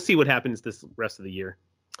don't know. We'll see what happens this rest of the year.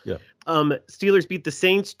 Yeah. Steelers beat the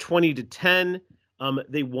Saints 20-10.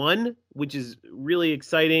 They won, which is really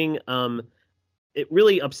exciting. It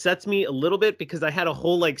really upsets me a little bit because I had a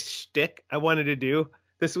whole like shtick I wanted to do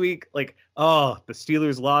this week. Like, oh, the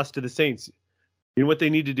Steelers lost to the Saints. You know what they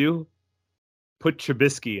need to do? Put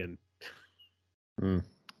Trubisky in.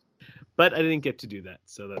 But I didn't get to do that,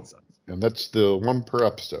 so that sucks. And that's the one per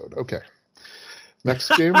episode. Okay. Next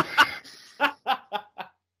game.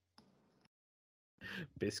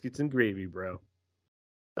 Biscuits and gravy, bro.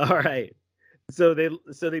 All right. So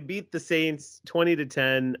they beat the Saints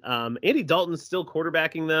 20-10. Andy Dalton's still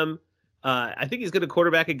quarterbacking them. I think he's going to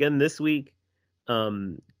quarterback again this week.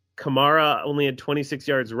 Kamara only had 26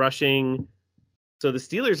 yards rushing. So the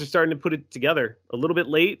Steelers are starting to put it together a little bit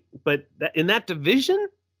late, but in that division,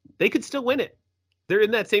 they could still win it. They're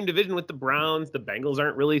in that same division with the Browns. The Bengals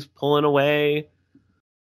aren't really pulling away.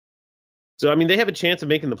 So, I mean, they have a chance of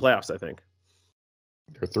making the playoffs, I think.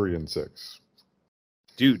 They're 3-6.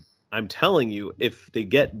 Dude, I'm telling you, if they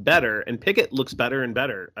get better, and Pickett looks better and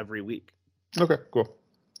better every week. Okay, cool.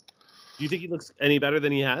 Do you think he looks any better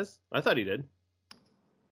than he has? I thought he did.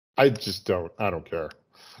 I don't care.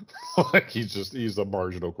 Like he's a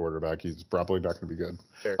marginal quarterback. He's probably not going to be good.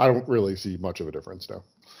 Fair. I don't really see much of a difference now.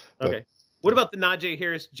 Okay. What about the Najee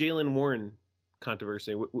Harris, Jalen Warren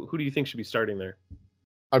controversy? Who do you think should be starting there?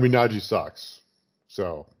 I mean, Najee sucks.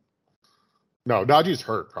 So, no, Najee's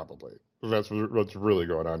hurt probably. That's what's really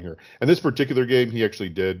going on here. And this particular game, he actually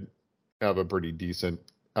did have a pretty decent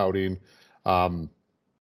outing. I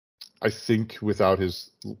think without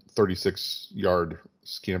his 36-yard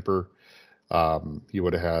scamper, he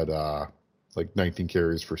would have had like 19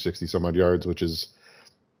 carries for 60 some odd yards, which is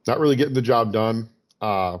not really getting the job done.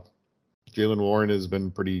 Jaylen Warren has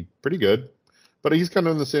been pretty good, but he's kind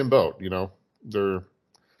of in the same boat.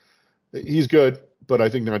 He's good, but I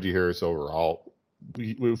think Najee Harris overall,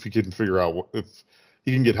 if he can figure out if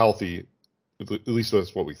he can get healthy, at least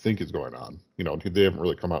that's what we think is going on. They haven't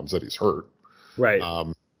really come out and said he's hurt. Right.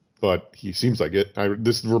 But he seems like it.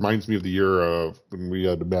 This reminds me of the year of when we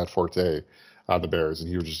had Matt Forte on the Bears, and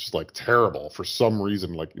he was just like terrible for some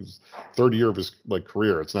reason. Like, it was third year of his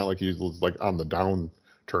career. It's not like he was like on the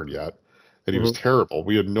downturn yet, and he was terrible.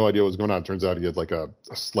 We had no idea what was going on. It turns out he had like a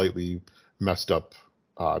slightly messed up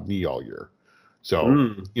knee all year.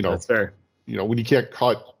 So that's fair. When you can't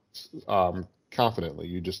cut confidently,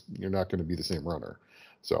 you're not going to be the same runner.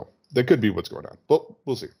 So that could be what's going on, but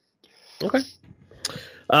we'll see. Okay.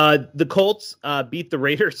 The Colts beat the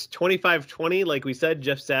Raiders 25-20. Like we said,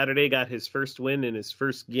 Jeff Saturday got his first win in his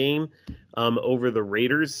first game over the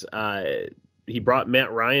Raiders. He brought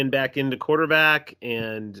Matt Ryan back into quarterback,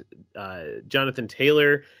 and Jonathan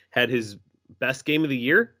Taylor had his best game of the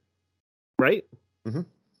year, right? Mm-hmm.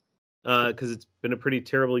 Because it's been a pretty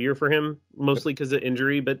terrible year for him, mostly because of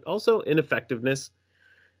injury, but also ineffectiveness.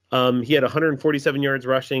 He had 147 yards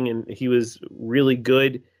rushing, and he was really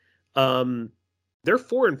good. They're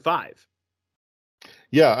 4-5.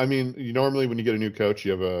 Yeah, I mean, normally when you get a new coach,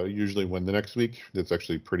 you have usually win the next week. That's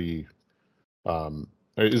actually pretty.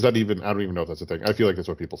 Is that even? I don't even know if that's a thing. I feel like that's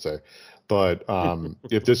what people say. But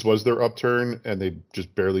if this was their upturn and they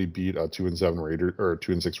just barely beat a 2-7 Raiders or a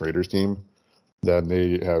 2-6 Raiders team, then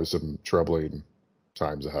they have some troubling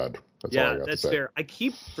times ahead. That's all I got that's to say. fair. I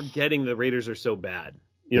keep forgetting the Raiders are so bad.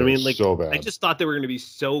 You know what I mean? Like, so bad. I just thought they were going to be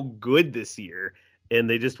so good this year, and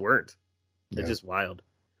they just weren't. It's just wild.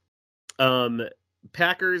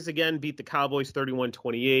 Packers, again, beat the Cowboys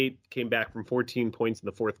 31-28, came back from 14 points in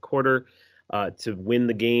the fourth quarter to win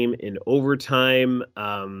the game in overtime.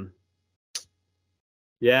 Any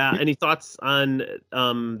thoughts on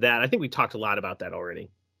that? I think we talked a lot about that already.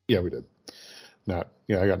 Yeah, we did. I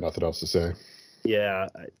got nothing else to say. Yeah,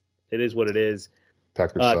 it is what it is.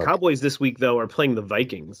 Packers Cowboys this week, though, are playing the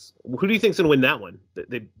Vikings. Who do you think's going to win that one?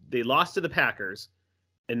 They lost to the Packers,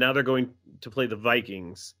 and now they're going to play the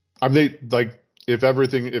Vikings. If the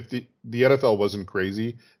NFL wasn't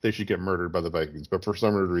crazy, they should get murdered by the Vikings. But for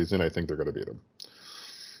some reason, I think they're going to beat them.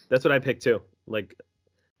 That's what I picked too.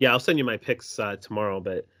 I'll send you my picks tomorrow,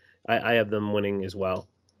 but I have them winning as well.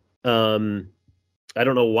 I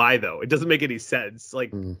don't know why though. It doesn't make any sense.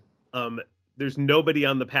 There's nobody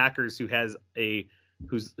on the Packers who has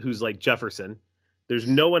who's like Jefferson. There's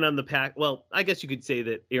no one on the Pack. Well, I guess you could say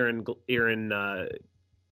that Aaron.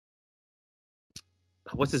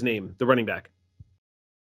 What's his name? The running back.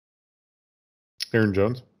 Aaron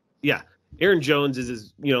Jones. Yeah, Aaron Jones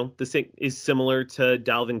is similar to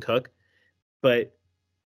Dalvin Cook, but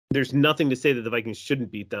there's nothing to say that the Vikings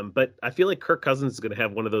shouldn't beat them. But I feel like Kirk Cousins is going to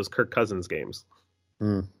have one of those Kirk Cousins games.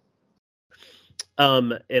 And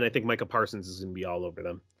I think Micah Parsons is going to be all over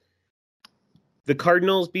them. The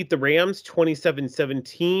Cardinals beat the Rams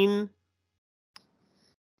 27-17.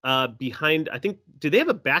 Behind, I think, did they have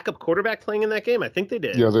a backup quarterback playing in that game? I think they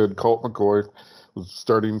did. Yeah, they had Colt McCoy was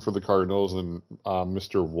starting for the Cardinals, and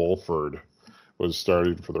Mr. Wolford was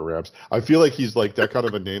starting for the Rams. I feel like he's like that kind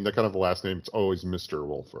of a name, that kind of a last name. It's always Mr.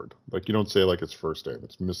 Wolford. Like, you don't say like his first name.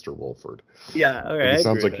 It's Mr. Wolford. Yeah, okay. It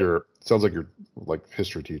sounds like you're like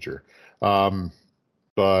history teacher. But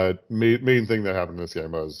main thing that happened in this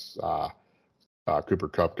game was Cooper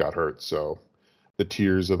Kupp got hurt, so the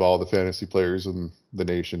tears of all the fantasy players in the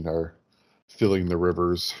nation are filling the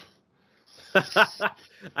rivers.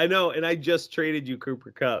 I know, and I just traded you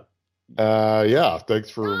Cooper Kupp. Yeah, thanks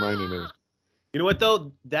for reminding me. You know what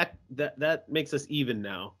though? That makes us even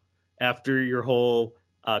now after your whole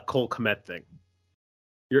Cole Kmet thing.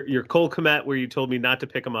 Your Cole Kmet where you told me not to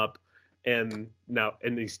pick him up, and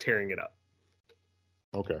he's tearing it up.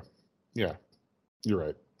 Okay. Yeah. You're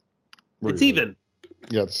right. It's even.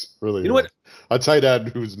 Yeah, it's really. You know what? A tight end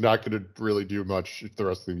who's not going to really do much the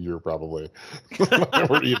rest of the year, probably.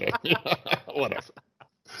 Or even. Whatever.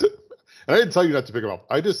 And I didn't tell you not to pick him up.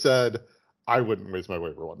 I just said I wouldn't waste my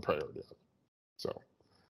waiver one priority. So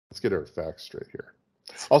let's get our facts straight here.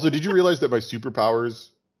 Also, did you realize that my superpowers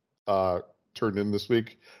turned in this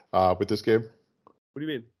week with this game? What do you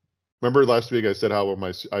mean? Remember last week I said how when I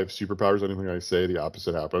have superpowers, anything I say, the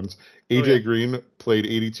opposite happens. AJ Green played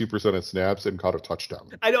 82% of snaps and caught a touchdown.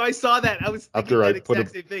 I know, I saw that. I was thinking that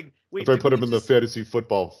exact same thing. Wait, after I put him in the fantasy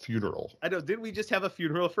football funeral. I know. Didn't we just have a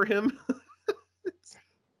funeral for him?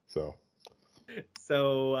 So,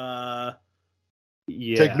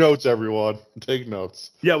 yeah. Take notes, everyone. Take notes.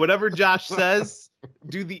 Yeah, whatever Josh says,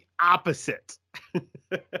 do the opposite.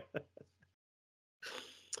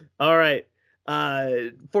 All right.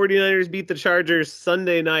 49ers beat the Chargers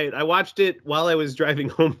Sunday night. I watched it while I was driving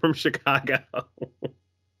home from Chicago.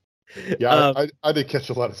 Yeah, I didn't catch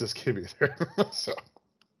a lot of this game either. So.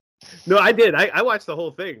 No, I did. I watched the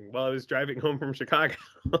whole thing while I was driving home from Chicago.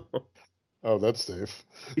 Oh, that's safe.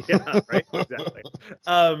 Yeah, right. Exactly.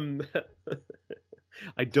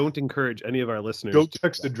 I don't encourage any of our listeners. Don't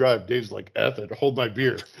text and drive. Dave's like, F it, hold my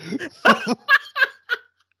beer.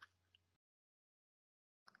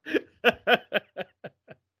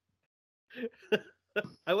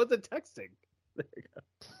 I wasn't texting. There you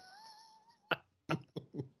go.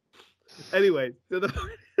 Anyway, so the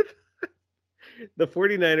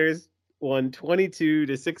 49ers won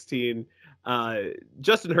 22-16.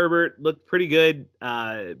 Justin Herbert looked pretty good,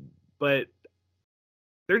 but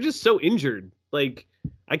they're just so injured. Like,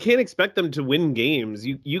 I can't expect them to win games.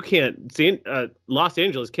 You can't. Los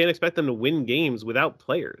Angeles can't expect them to win games without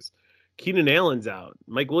players. Keenan Allen's out.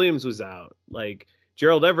 Mike Williams was out. Like,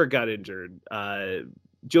 Gerald Everett got injured.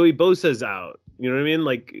 Joey Bosa's out. You know what I mean?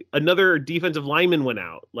 Like, another defensive lineman went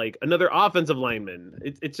out. Like, another offensive lineman.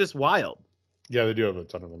 It's just wild. Yeah, they do have a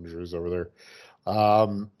ton of injuries over there.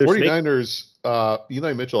 49ers,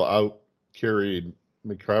 Eli Mitchell out carried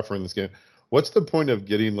McCaffrey in this game. What's the point of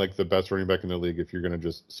getting like the best running back in the league if you're going to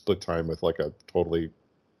just split time with like a totally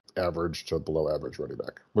average to below average running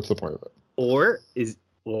back? What's the point of it? Or is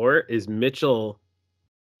Mitchell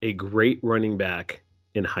a great running back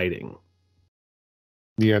in hiding?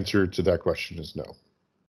 The answer to that question is no.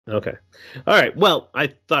 Okay. All right. Well, I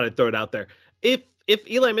thought I'd throw it out there. If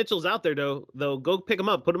Eli Mitchell's out there though, go pick him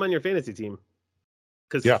up, put him on your fantasy team.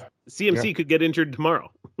 Because CMC could get injured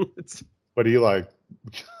tomorrow. But Eli,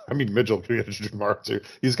 I mean, Mitchell could get injured tomorrow too.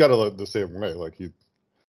 He's got to look the same way. Like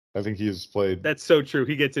I think he's played. That's so true.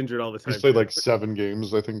 He gets injured all the time. He's played like 7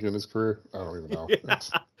 games, I think, in his career. I don't even know. Yeah.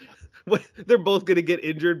 They're both going to get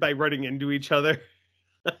injured by running into each other.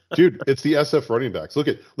 Dude, it's the SF running backs. Look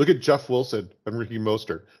at Jeff Wilson and Ricky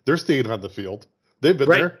Mostert. They're staying on the field. They've been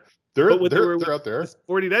there. They're out there. The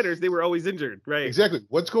 49ers, they were always injured, right? Exactly.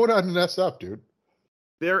 What's going on in SF, dude?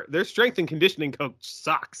 Their strength and conditioning coach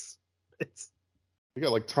sucks. You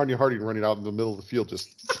got like Tanya Harding running out in the middle of the field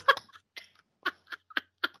just.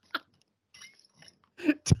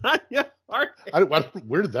 Tanya Harding.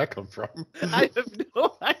 Where did that come from? I have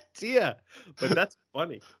no idea, but that's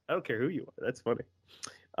funny. I don't care who you are. That's funny.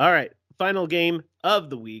 All right. Final game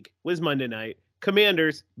of the week was Monday night.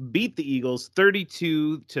 Commanders beat the Eagles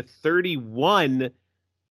 32-31, or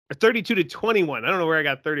 32-21. I don't know where I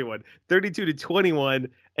got 31. 32-21,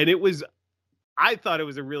 and I thought it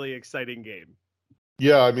was a really exciting game.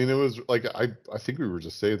 Yeah, I mean, it was like I think we were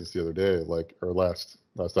just saying this the other day, like our last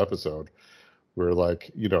episode, where like,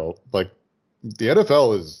 you know, like the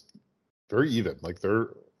NFL is very even. Like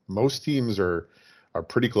most teams are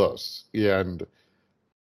pretty close, and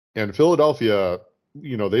Philadelphia,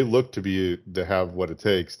 you know, they look to have what it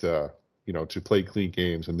takes to, you know, to play clean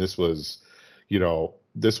games, and this was not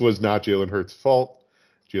Jalen Hurts' fault.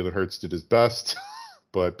 Jalen Hurts did his best,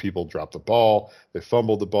 but people dropped the ball. They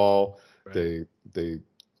fumbled the ball. Right. It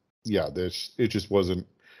just wasn't.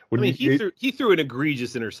 He threw an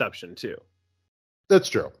egregious interception too. That's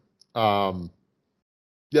true. Actually,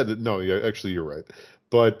 you're right.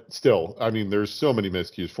 But still, I mean, there's so many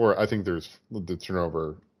miscues for it. I think there's the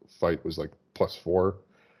turnover fight was like +4 for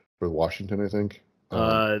Washington, I think.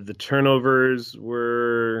 The turnovers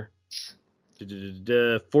were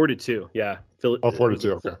 4-2. Yeah. 4-2.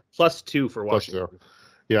 Okay. +2 for Washington. +2.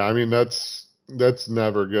 Yeah, I mean that's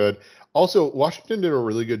never good. Also, Washington did a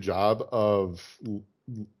really good job of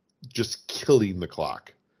just killing the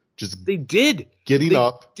clock. They did. Getting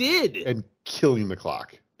up and killing the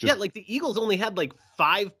clock. Like the Eagles only had like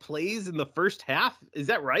 5 plays in the first half. Is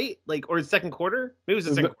that right? Like, or the second quarter? Maybe it was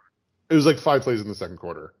the second quarter. It was like 5 plays in the second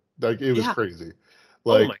quarter. Like, it was crazy.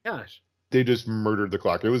 Like, oh my gosh. They just murdered the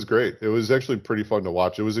clock. It was great. It was actually pretty fun to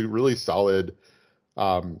watch. It was a really solid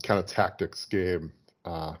kind of tactics game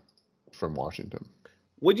from Washington.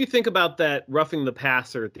 What do you think about that roughing the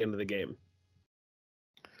passer at the end of the game?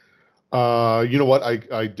 You know what?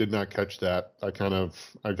 I did not catch that. I kind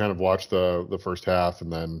of watched the first half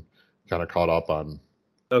and then kind of caught up on.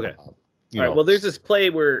 Okay. All right. Well, there's this play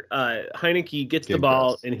where Heineke gets the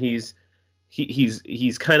ball and he's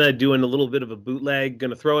kind of doing a little bit of a bootleg,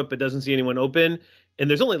 going to throw it, but doesn't see anyone open. And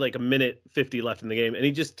there's only like 1:50 left in the game, and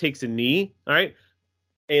he just takes a knee. All right.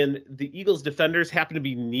 And the Eagles defenders happen to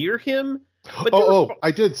be near him. But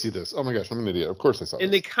I did see this. Oh my gosh, I'm an idiot. Of course I saw it.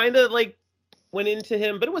 And they kind of like went into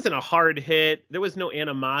him, but it wasn't a hard hit. There was no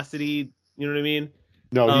animosity. You know what I mean?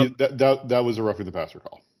 No, that was a roughing the passer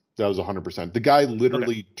call. That was 100%. The guy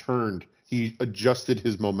literally turned. He adjusted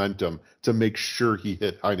his momentum to make sure he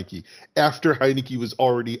hit Heinicke after Heinicke was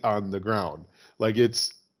already on the ground. Like,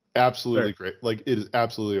 it's absolutely great. Like, it is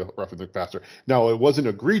absolutely a roughing the passer. Now, it wasn't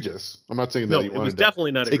egregious. I'm not saying that he wanted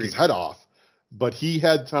to take his head off, but he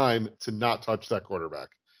had time to not touch that quarterback.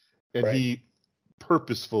 And he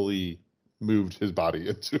purposefully moved his body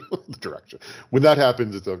into the direction. When that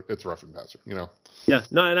happens, it's roughing passer, you know? Yeah,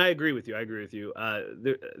 no, and I agree with you.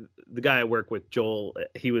 The guy I work with, Joel,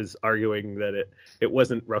 he was arguing that it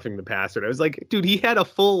wasn't roughing the passer. I was like, dude, he had a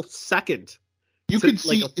full second. You could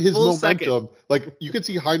see his momentum. Like, you could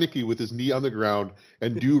see Heinicke with his knee on the ground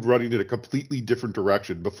and dude running in a completely different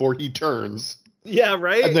direction before he turns. Yeah,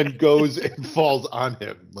 right. And then goes and falls on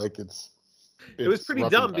him. Like, it was pretty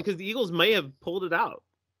dumb because the Eagles may have pulled it out.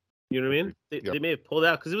 You know what I mean? They may have pulled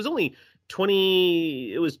out because it was only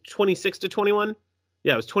 26 to 21.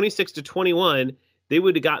 Yeah, it was 26 to 21. They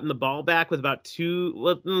would have gotten the ball back with about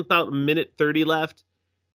a minute 30 left.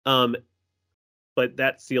 But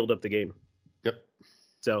that sealed up the game. Yep.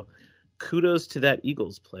 So kudos to that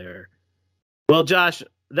Eagles player. Well, Josh,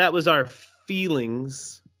 that was our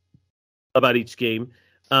feelings about each game.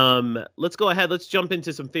 Let's go ahead. Let's jump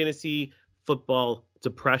into some fantasy football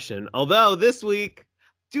depression. Although this week,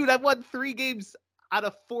 dude, I've won 3 games out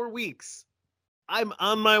of 4 weeks. I'm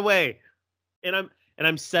on my way. And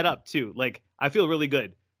I'm set up too. Like, I feel really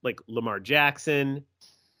good. Like Lamar Jackson,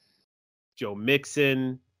 Joe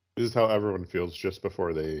Mixon. This is how everyone feels just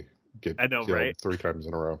before they get killed 3 times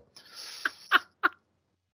in a row.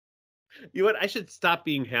 You know what? I should stop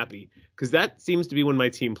being happy because that seems to be when my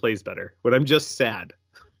team plays better. When I'm just sad.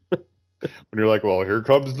 When you're like, well, here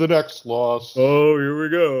comes the next loss. Oh, here we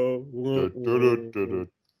go.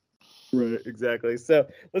 Right, exactly. So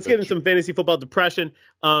let's get into some fantasy football depression.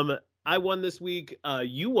 I won this week.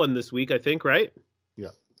 You won this week, I think, right? Yeah.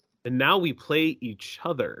 And now we play each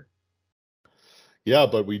other. Yeah,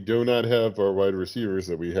 but we do not have our wide receivers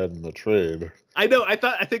that we had in the trade. I know. I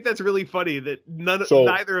think that's really funny that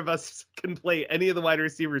neither of us can play any of the wide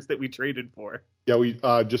receivers that we traded for. Yeah, we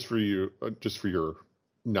just for your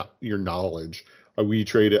knowledge, I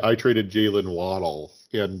traded Jalen Waddle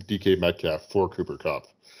and DK Metcalf for Cooper Kupp.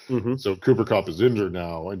 Mm-hmm. So Cooper Kupp is injured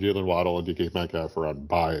now, and Jalen Waddle and DK Metcalf are on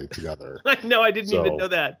bye together. I know. I didn't even know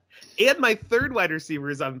that. And my third wide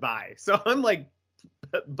receiver is on bye, so I'm like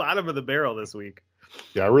bottom of the barrel this week.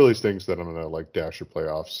 Yeah, it really stinks that I'm gonna dash your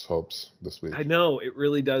playoffs hopes this week. I know it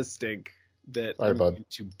really does stink that I'm going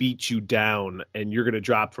to beat you down, and you're going to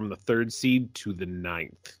drop from the 3rd seed to the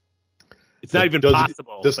 9th. It's not even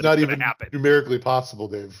possible. That's not even numerically possible,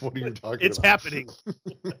 Dave. What are you talking about? It's happening.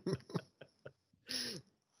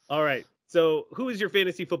 All right. So, who is your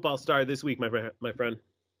fantasy football star this week, my friend?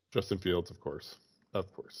 Justin Fields, of course.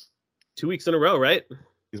 Of course. 2 weeks in a row, right?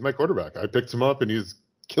 He's my quarterback. I picked him up, and he's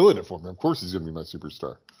killing it for me. Of course he's going to be my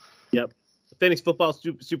superstar. Yep. Fantasy football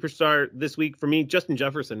superstar this week for me, Justin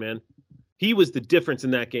Jefferson, man. He was the difference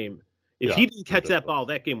in that game. If he didn't catch that ball,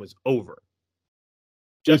 that game was over.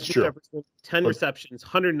 Justin Jefferson, 10 receptions,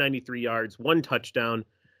 193 yards, 1 touchdown,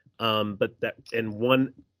 and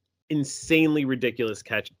 1 insanely ridiculous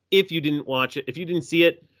catch. If you didn't watch it, if you didn't see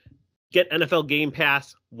it, get NFL Game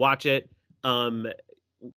Pass, watch it. Go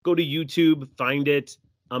to YouTube, find it.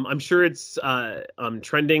 I'm sure it's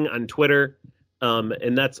trending on Twitter,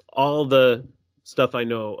 and that's all the stuff I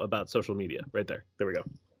know about social media right there. There we go.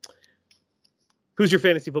 Who's your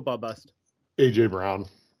fantasy football bust? A.J. Brown.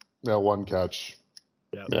 That 1 catch.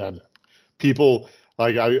 Yeah. Man, people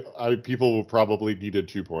people probably needed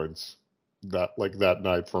 2 points that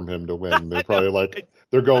night from him to win. They're probably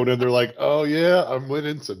they're going in. They're like, oh yeah, I'm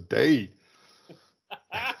winning today.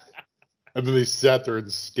 And then they sat there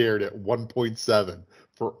and stared at 1.7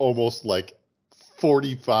 for almost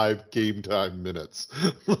 45 game time minutes.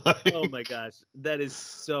 Oh my gosh, that is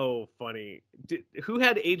so funny. Who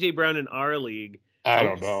had A.J. Brown in our league? I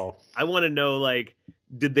don't know. I want to know,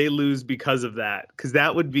 did they lose because of that? Because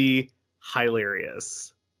that would be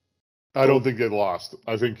hilarious. I don't think they lost.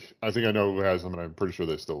 I think I know who has them, and I'm pretty sure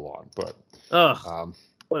they still won. But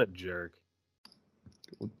what a jerk!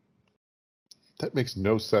 That makes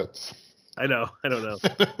no sense. I know. I don't know.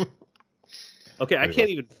 Okay, I can't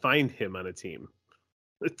even find him on a team.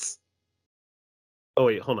 Oh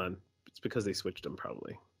wait, hold on. It's because they switched him,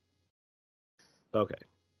 probably. Okay.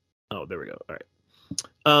 Oh, there we go. All right.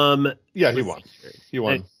 Yeah, he won. He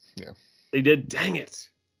won. Yeah. They did. Dang it.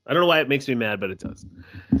 I don't know why it makes me mad, but it does.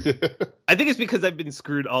 I think it's because I've been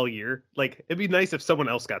screwed all year. It'd be nice if someone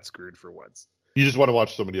else got screwed for once. You just want to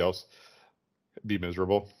watch somebody else be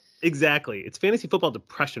miserable. Exactly. It's fantasy football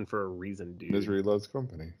depression for a reason, dude. Misery loves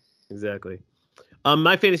company. Exactly.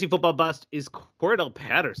 My fantasy football bust is Cordell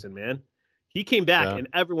Patterson, man. He came back and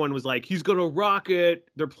everyone was like, he's going to rock it.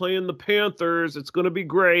 They're playing the Panthers. It's going to be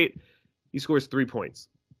great. He scores 3 points.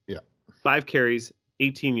 Yeah. 5 carries,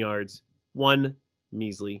 18 yards, 1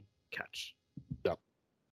 measly catch. Yeah.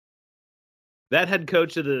 That head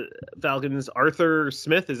coach of the Falcons, Arthur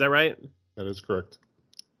Smith, is that right? That is correct.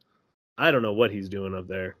 I don't know what he's doing up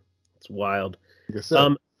there. It's wild. Like I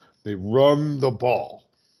said, they run the ball.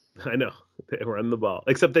 I know. They run the ball.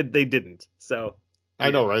 Except that they didn't. So I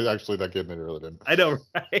know, right? Actually, that game they really didn't. I know,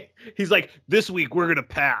 right? He's like, this week we're gonna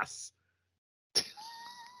pass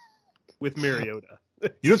with Mariota. You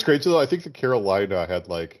know what's great though? I think the Carolina had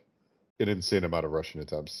like an insane amount of rushing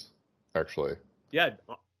attempts. Actually, yeah,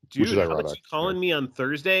 dude. Which is How ironic. about you calling me on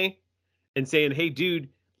Thursday and saying, "Hey, dude,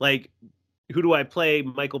 like, who do I play?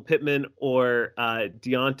 Michael Pittman or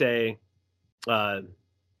Deontay Foreman.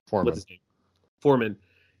 What's his name? Foreman?"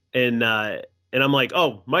 And I'm like,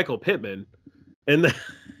 "Oh, Michael Pittman," and then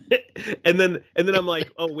and then I'm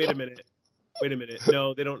like, "Oh, wait a minute.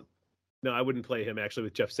 No, they don't. No, I wouldn't play him actually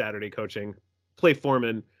with Jeff Saturday coaching. Play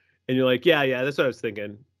Foreman." And you're like, yeah, that's what I was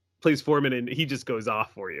thinking. Plays Foreman and he just goes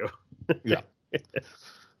off for you. Yeah.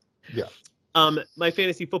 Yeah. My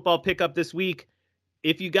fantasy football pickup this week.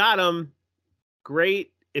 If you got him,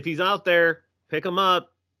 great. If he's out there, pick him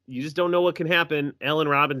up. You just don't know what can happen. Allen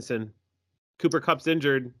Robinson. Cooper Kupp's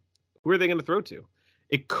injured. Who are they going to throw to?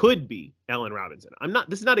 It could be Allen Robinson.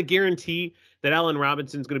 This is not a guarantee that Allen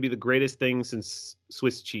Robinson is going to be the greatest thing since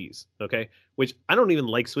Swiss cheese. Okay. Which I don't even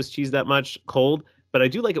like Swiss cheese that much cold, but I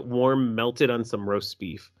do like it warm, melted on some roast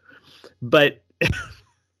beef. But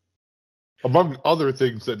among other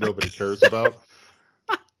things that nobody cares about,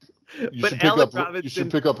 you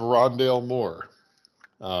should pick up Rondale Moore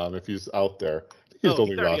if he's out there. He's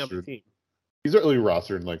only rostered. He's only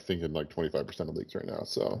rostered in like 25% of leagues right now.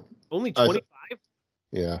 So only 25.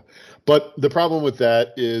 Yeah, but the problem with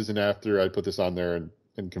that is, and after I put this on there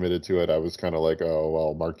and committed to it, I was kind of like, oh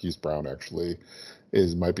well, Marquise Brown actually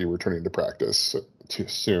might be returning to practice too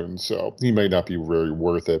soon, so he may not be very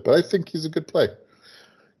worth it. But I think he's a good play.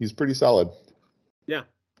 He's pretty solid. Yeah.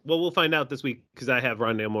 Well, we'll find out this week because I have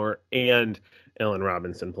Rondale Moore and Allen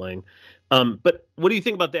Robinson playing. But what do you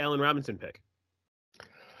think about the Allen Robinson pick?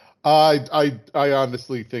 I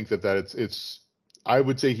honestly think that it's. I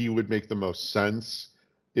would say he would make the most sense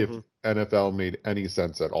if NFL made any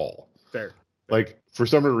sense at all. Fair. Like, for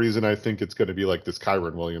some reason, I think it's going to be like this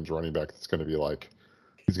Kyren Williams running back that's going to be like,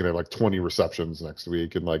 he's going to have like 20 receptions next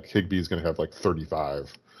week, and like Higbee's going to have like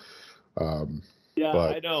 35. Yeah,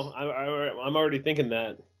 but I know. I'm already thinking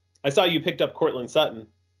that. I saw you picked up Cortland Sutton.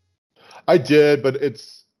 I did, but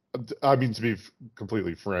to be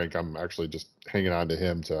completely frank, I'm actually just hanging on to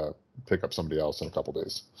him to pick up somebody else in a couple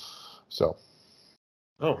days. So.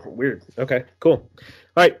 Oh, weird. Okay, cool. All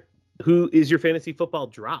right. Who is your fantasy football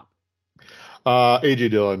drop? A.J.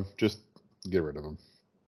 Dillon. Just get rid of him.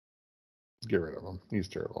 Get rid of him. He's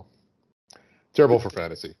terrible. Terrible for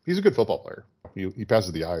fantasy. He's a good football player. He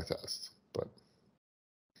passes the eye test, but.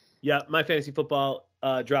 Yeah, my fantasy football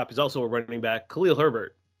drop is also a running back, Khalil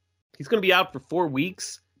Herbert. He's going to be out for 4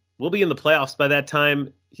 weeks. We'll be in the playoffs by that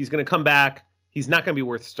time. He's going to come back. He's not going to be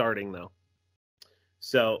worth starting, though.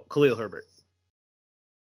 So, Khalil Herbert.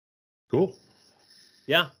 Cool.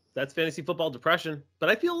 Yeah, that's fantasy football depression. But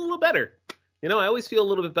I feel a little better. I always feel a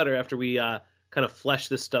little bit better after we kind of flesh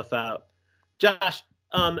this stuff out. Josh,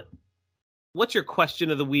 what's your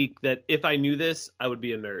question of the week that if I knew this, I would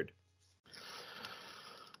be a nerd?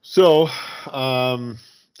 So,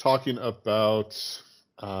 talking about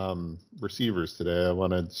receivers today,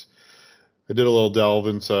 I did a little delve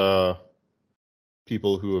into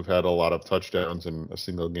people who have had a lot of touchdowns in a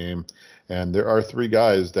single game. And there are 3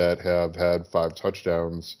 guys that have had 5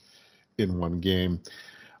 touchdowns in one game.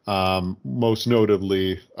 Most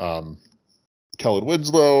notably, Kellen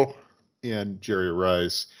Winslow and Jerry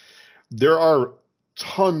Rice. There are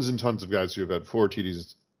tons and tons of guys who have had 4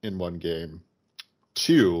 TDs in one game.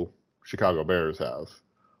 2 Chicago Bears have.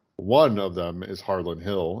 One of them is Harlan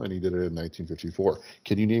Hill, and he did it in 1954.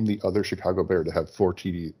 Can you name the other Chicago Bear to have 4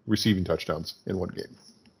 TD receiving touchdowns in one game?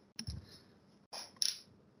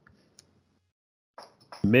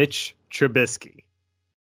 Mitch Trubisky.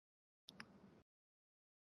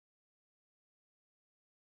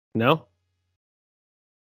 No?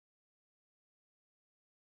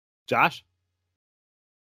 Josh?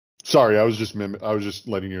 Sorry, I was just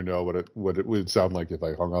letting you know what it would sound like if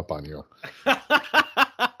I hung up on you.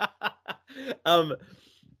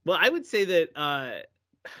 Well, I would say that.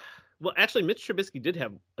 Well, actually, Mitch Trubisky did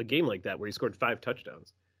have a game like that where he scored 5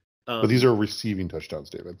 touchdowns. But these are receiving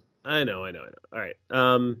touchdowns, David. I know. All right.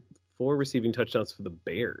 4 receiving touchdowns for the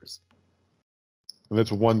Bears. And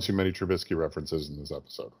that's one too many Trubisky references in this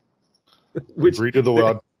episode. Which, we agreed to the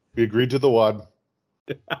WAD. We agreed to the WAD.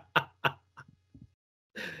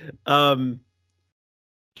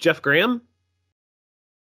 Jeff Graham?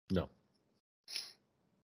 No.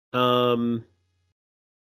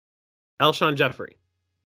 Alshon Jeffrey?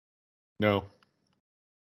 No.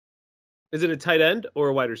 Is it a tight end or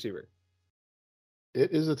a wide receiver?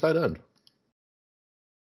 It is a tight end.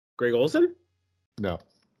 Greg Olsen? No.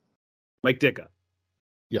 Mike Ditka?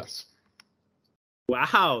 Yes.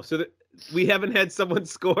 Wow. So we haven't had someone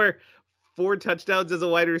score 4 touchdowns as a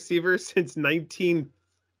wide receiver since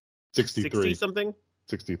 1963 something?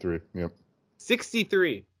 63. Yep.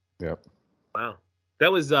 63. Yep. Wow.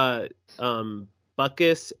 That was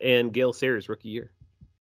Buckus and Gale Sayers rookie year.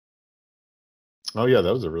 Oh, yeah.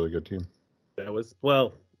 That was a really good team. That was,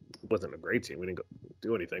 well, it wasn't a great team. We didn't go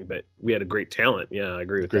do anything, but we had a great talent. Yeah, I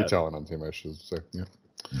agree with great that. Talent on team, I should say. Yeah.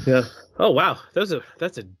 Yeah. Oh, wow. That's a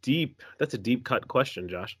deep cut question,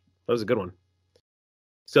 Josh. That was a good one.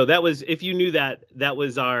 So that was, if you knew that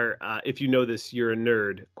was our, if you know this, you're a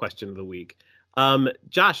nerd question of the week.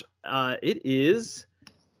 Josh, it is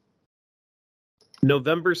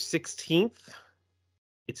November 16th.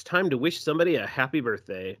 It's time to wish somebody a happy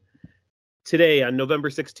birthday. Today on November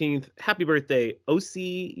 16th, happy birthday,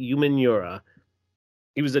 Osi Umenyiora.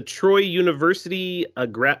 He was a Troy University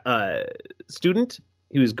student.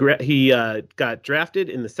 He got drafted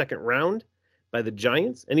in the second round by the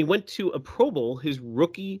Giants, and he went to a Pro Bowl his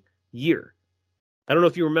rookie year. I don't know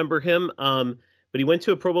if you remember him, but he went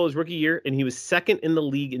to a Pro Bowl his rookie year, and he was second in the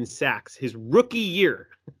league in sacks his rookie year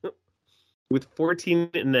with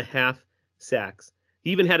 14.5 sacks. He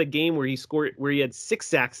even had a game where he had 6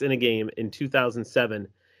 sacks in a game in 2007.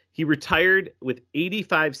 He retired with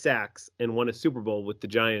 85 sacks and won a Super Bowl with the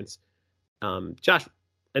Giants. Josh,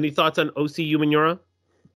 any thoughts on Osi Umenyiora?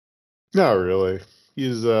 Not really.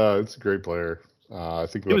 He's it's a great player. I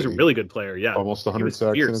think he was a really good player. Yeah, almost 100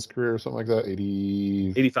 sacks in his career or something like that.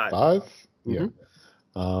 85. Mm-hmm.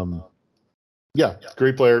 Yeah. Yeah,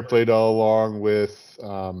 great player. Played all along with.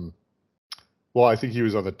 Well, I think he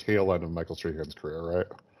was on the tail end of Michael Strahan's career, right?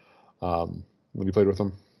 When he played with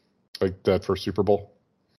him, like that first Super Bowl.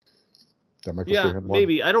 That Michael Strahan won.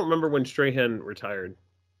 Maybe. I don't remember when Strahan retired.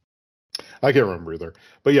 I can't remember either.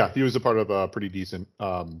 But yeah, he was a part of a pretty decent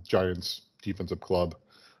Giants defensive club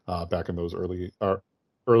back in those early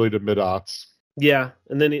to mid-aughts. Yeah,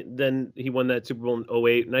 and then he won that Super Bowl in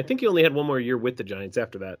 2008, and I think he only had one more year with the Giants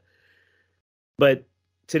after that. But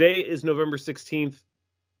today is November 16th.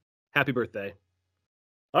 Happy birthday.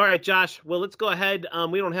 All right, Josh. Well, let's go ahead.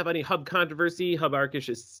 We don't have any Hub controversy. Hub Arkush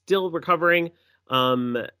is still recovering.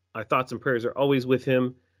 Our thoughts and prayers are always with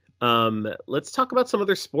him. Let's talk about some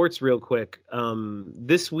other sports real quick.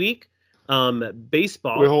 This week,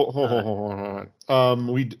 baseball. Wait, hold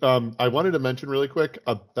on. I wanted to mention really quick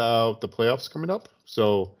about the playoffs coming up.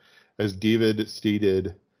 So, as David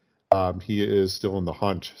stated, he is still in the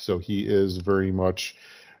hunt. So he is very much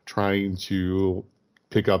trying to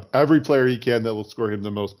pick up every player he can that will score him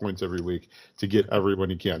the most points every week to get everyone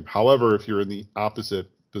he can. However, if you're in the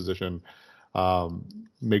opposite position,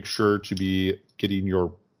 make sure to be getting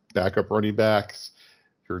your backup running backs,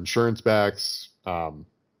 your insurance backs,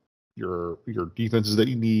 your defenses that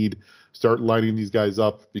you need. Start lining these guys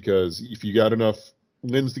up, because if you got enough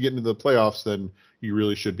wins to get into the playoffs, then you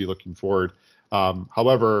really should be looking forward.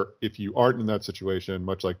 However, if you aren't in that situation,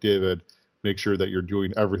 much like David, make sure that you're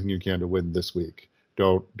doing everything you can to win this week.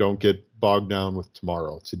 Don't get bogged down with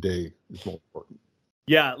tomorrow. Today is more important.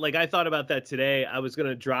 Yeah, like I thought about that today. I was going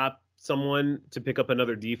to drop someone to pick up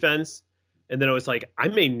another defense, and then I was like, I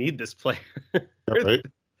may need this player. Right.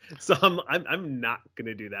 So I'm not going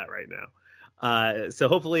to do that right now. So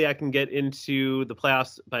hopefully I can get into the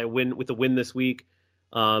playoffs with a win this week.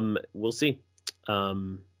 We'll see.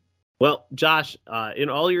 Well, Josh, in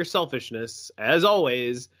all your selfishness, as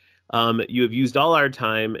always, you have used all our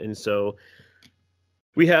time, and so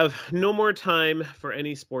we have no more time for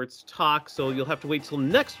any sports talk, so you'll have to wait till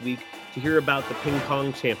next week to hear about the ping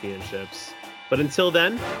pong championships. But until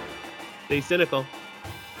then, stay cynical.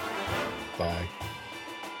 Bye.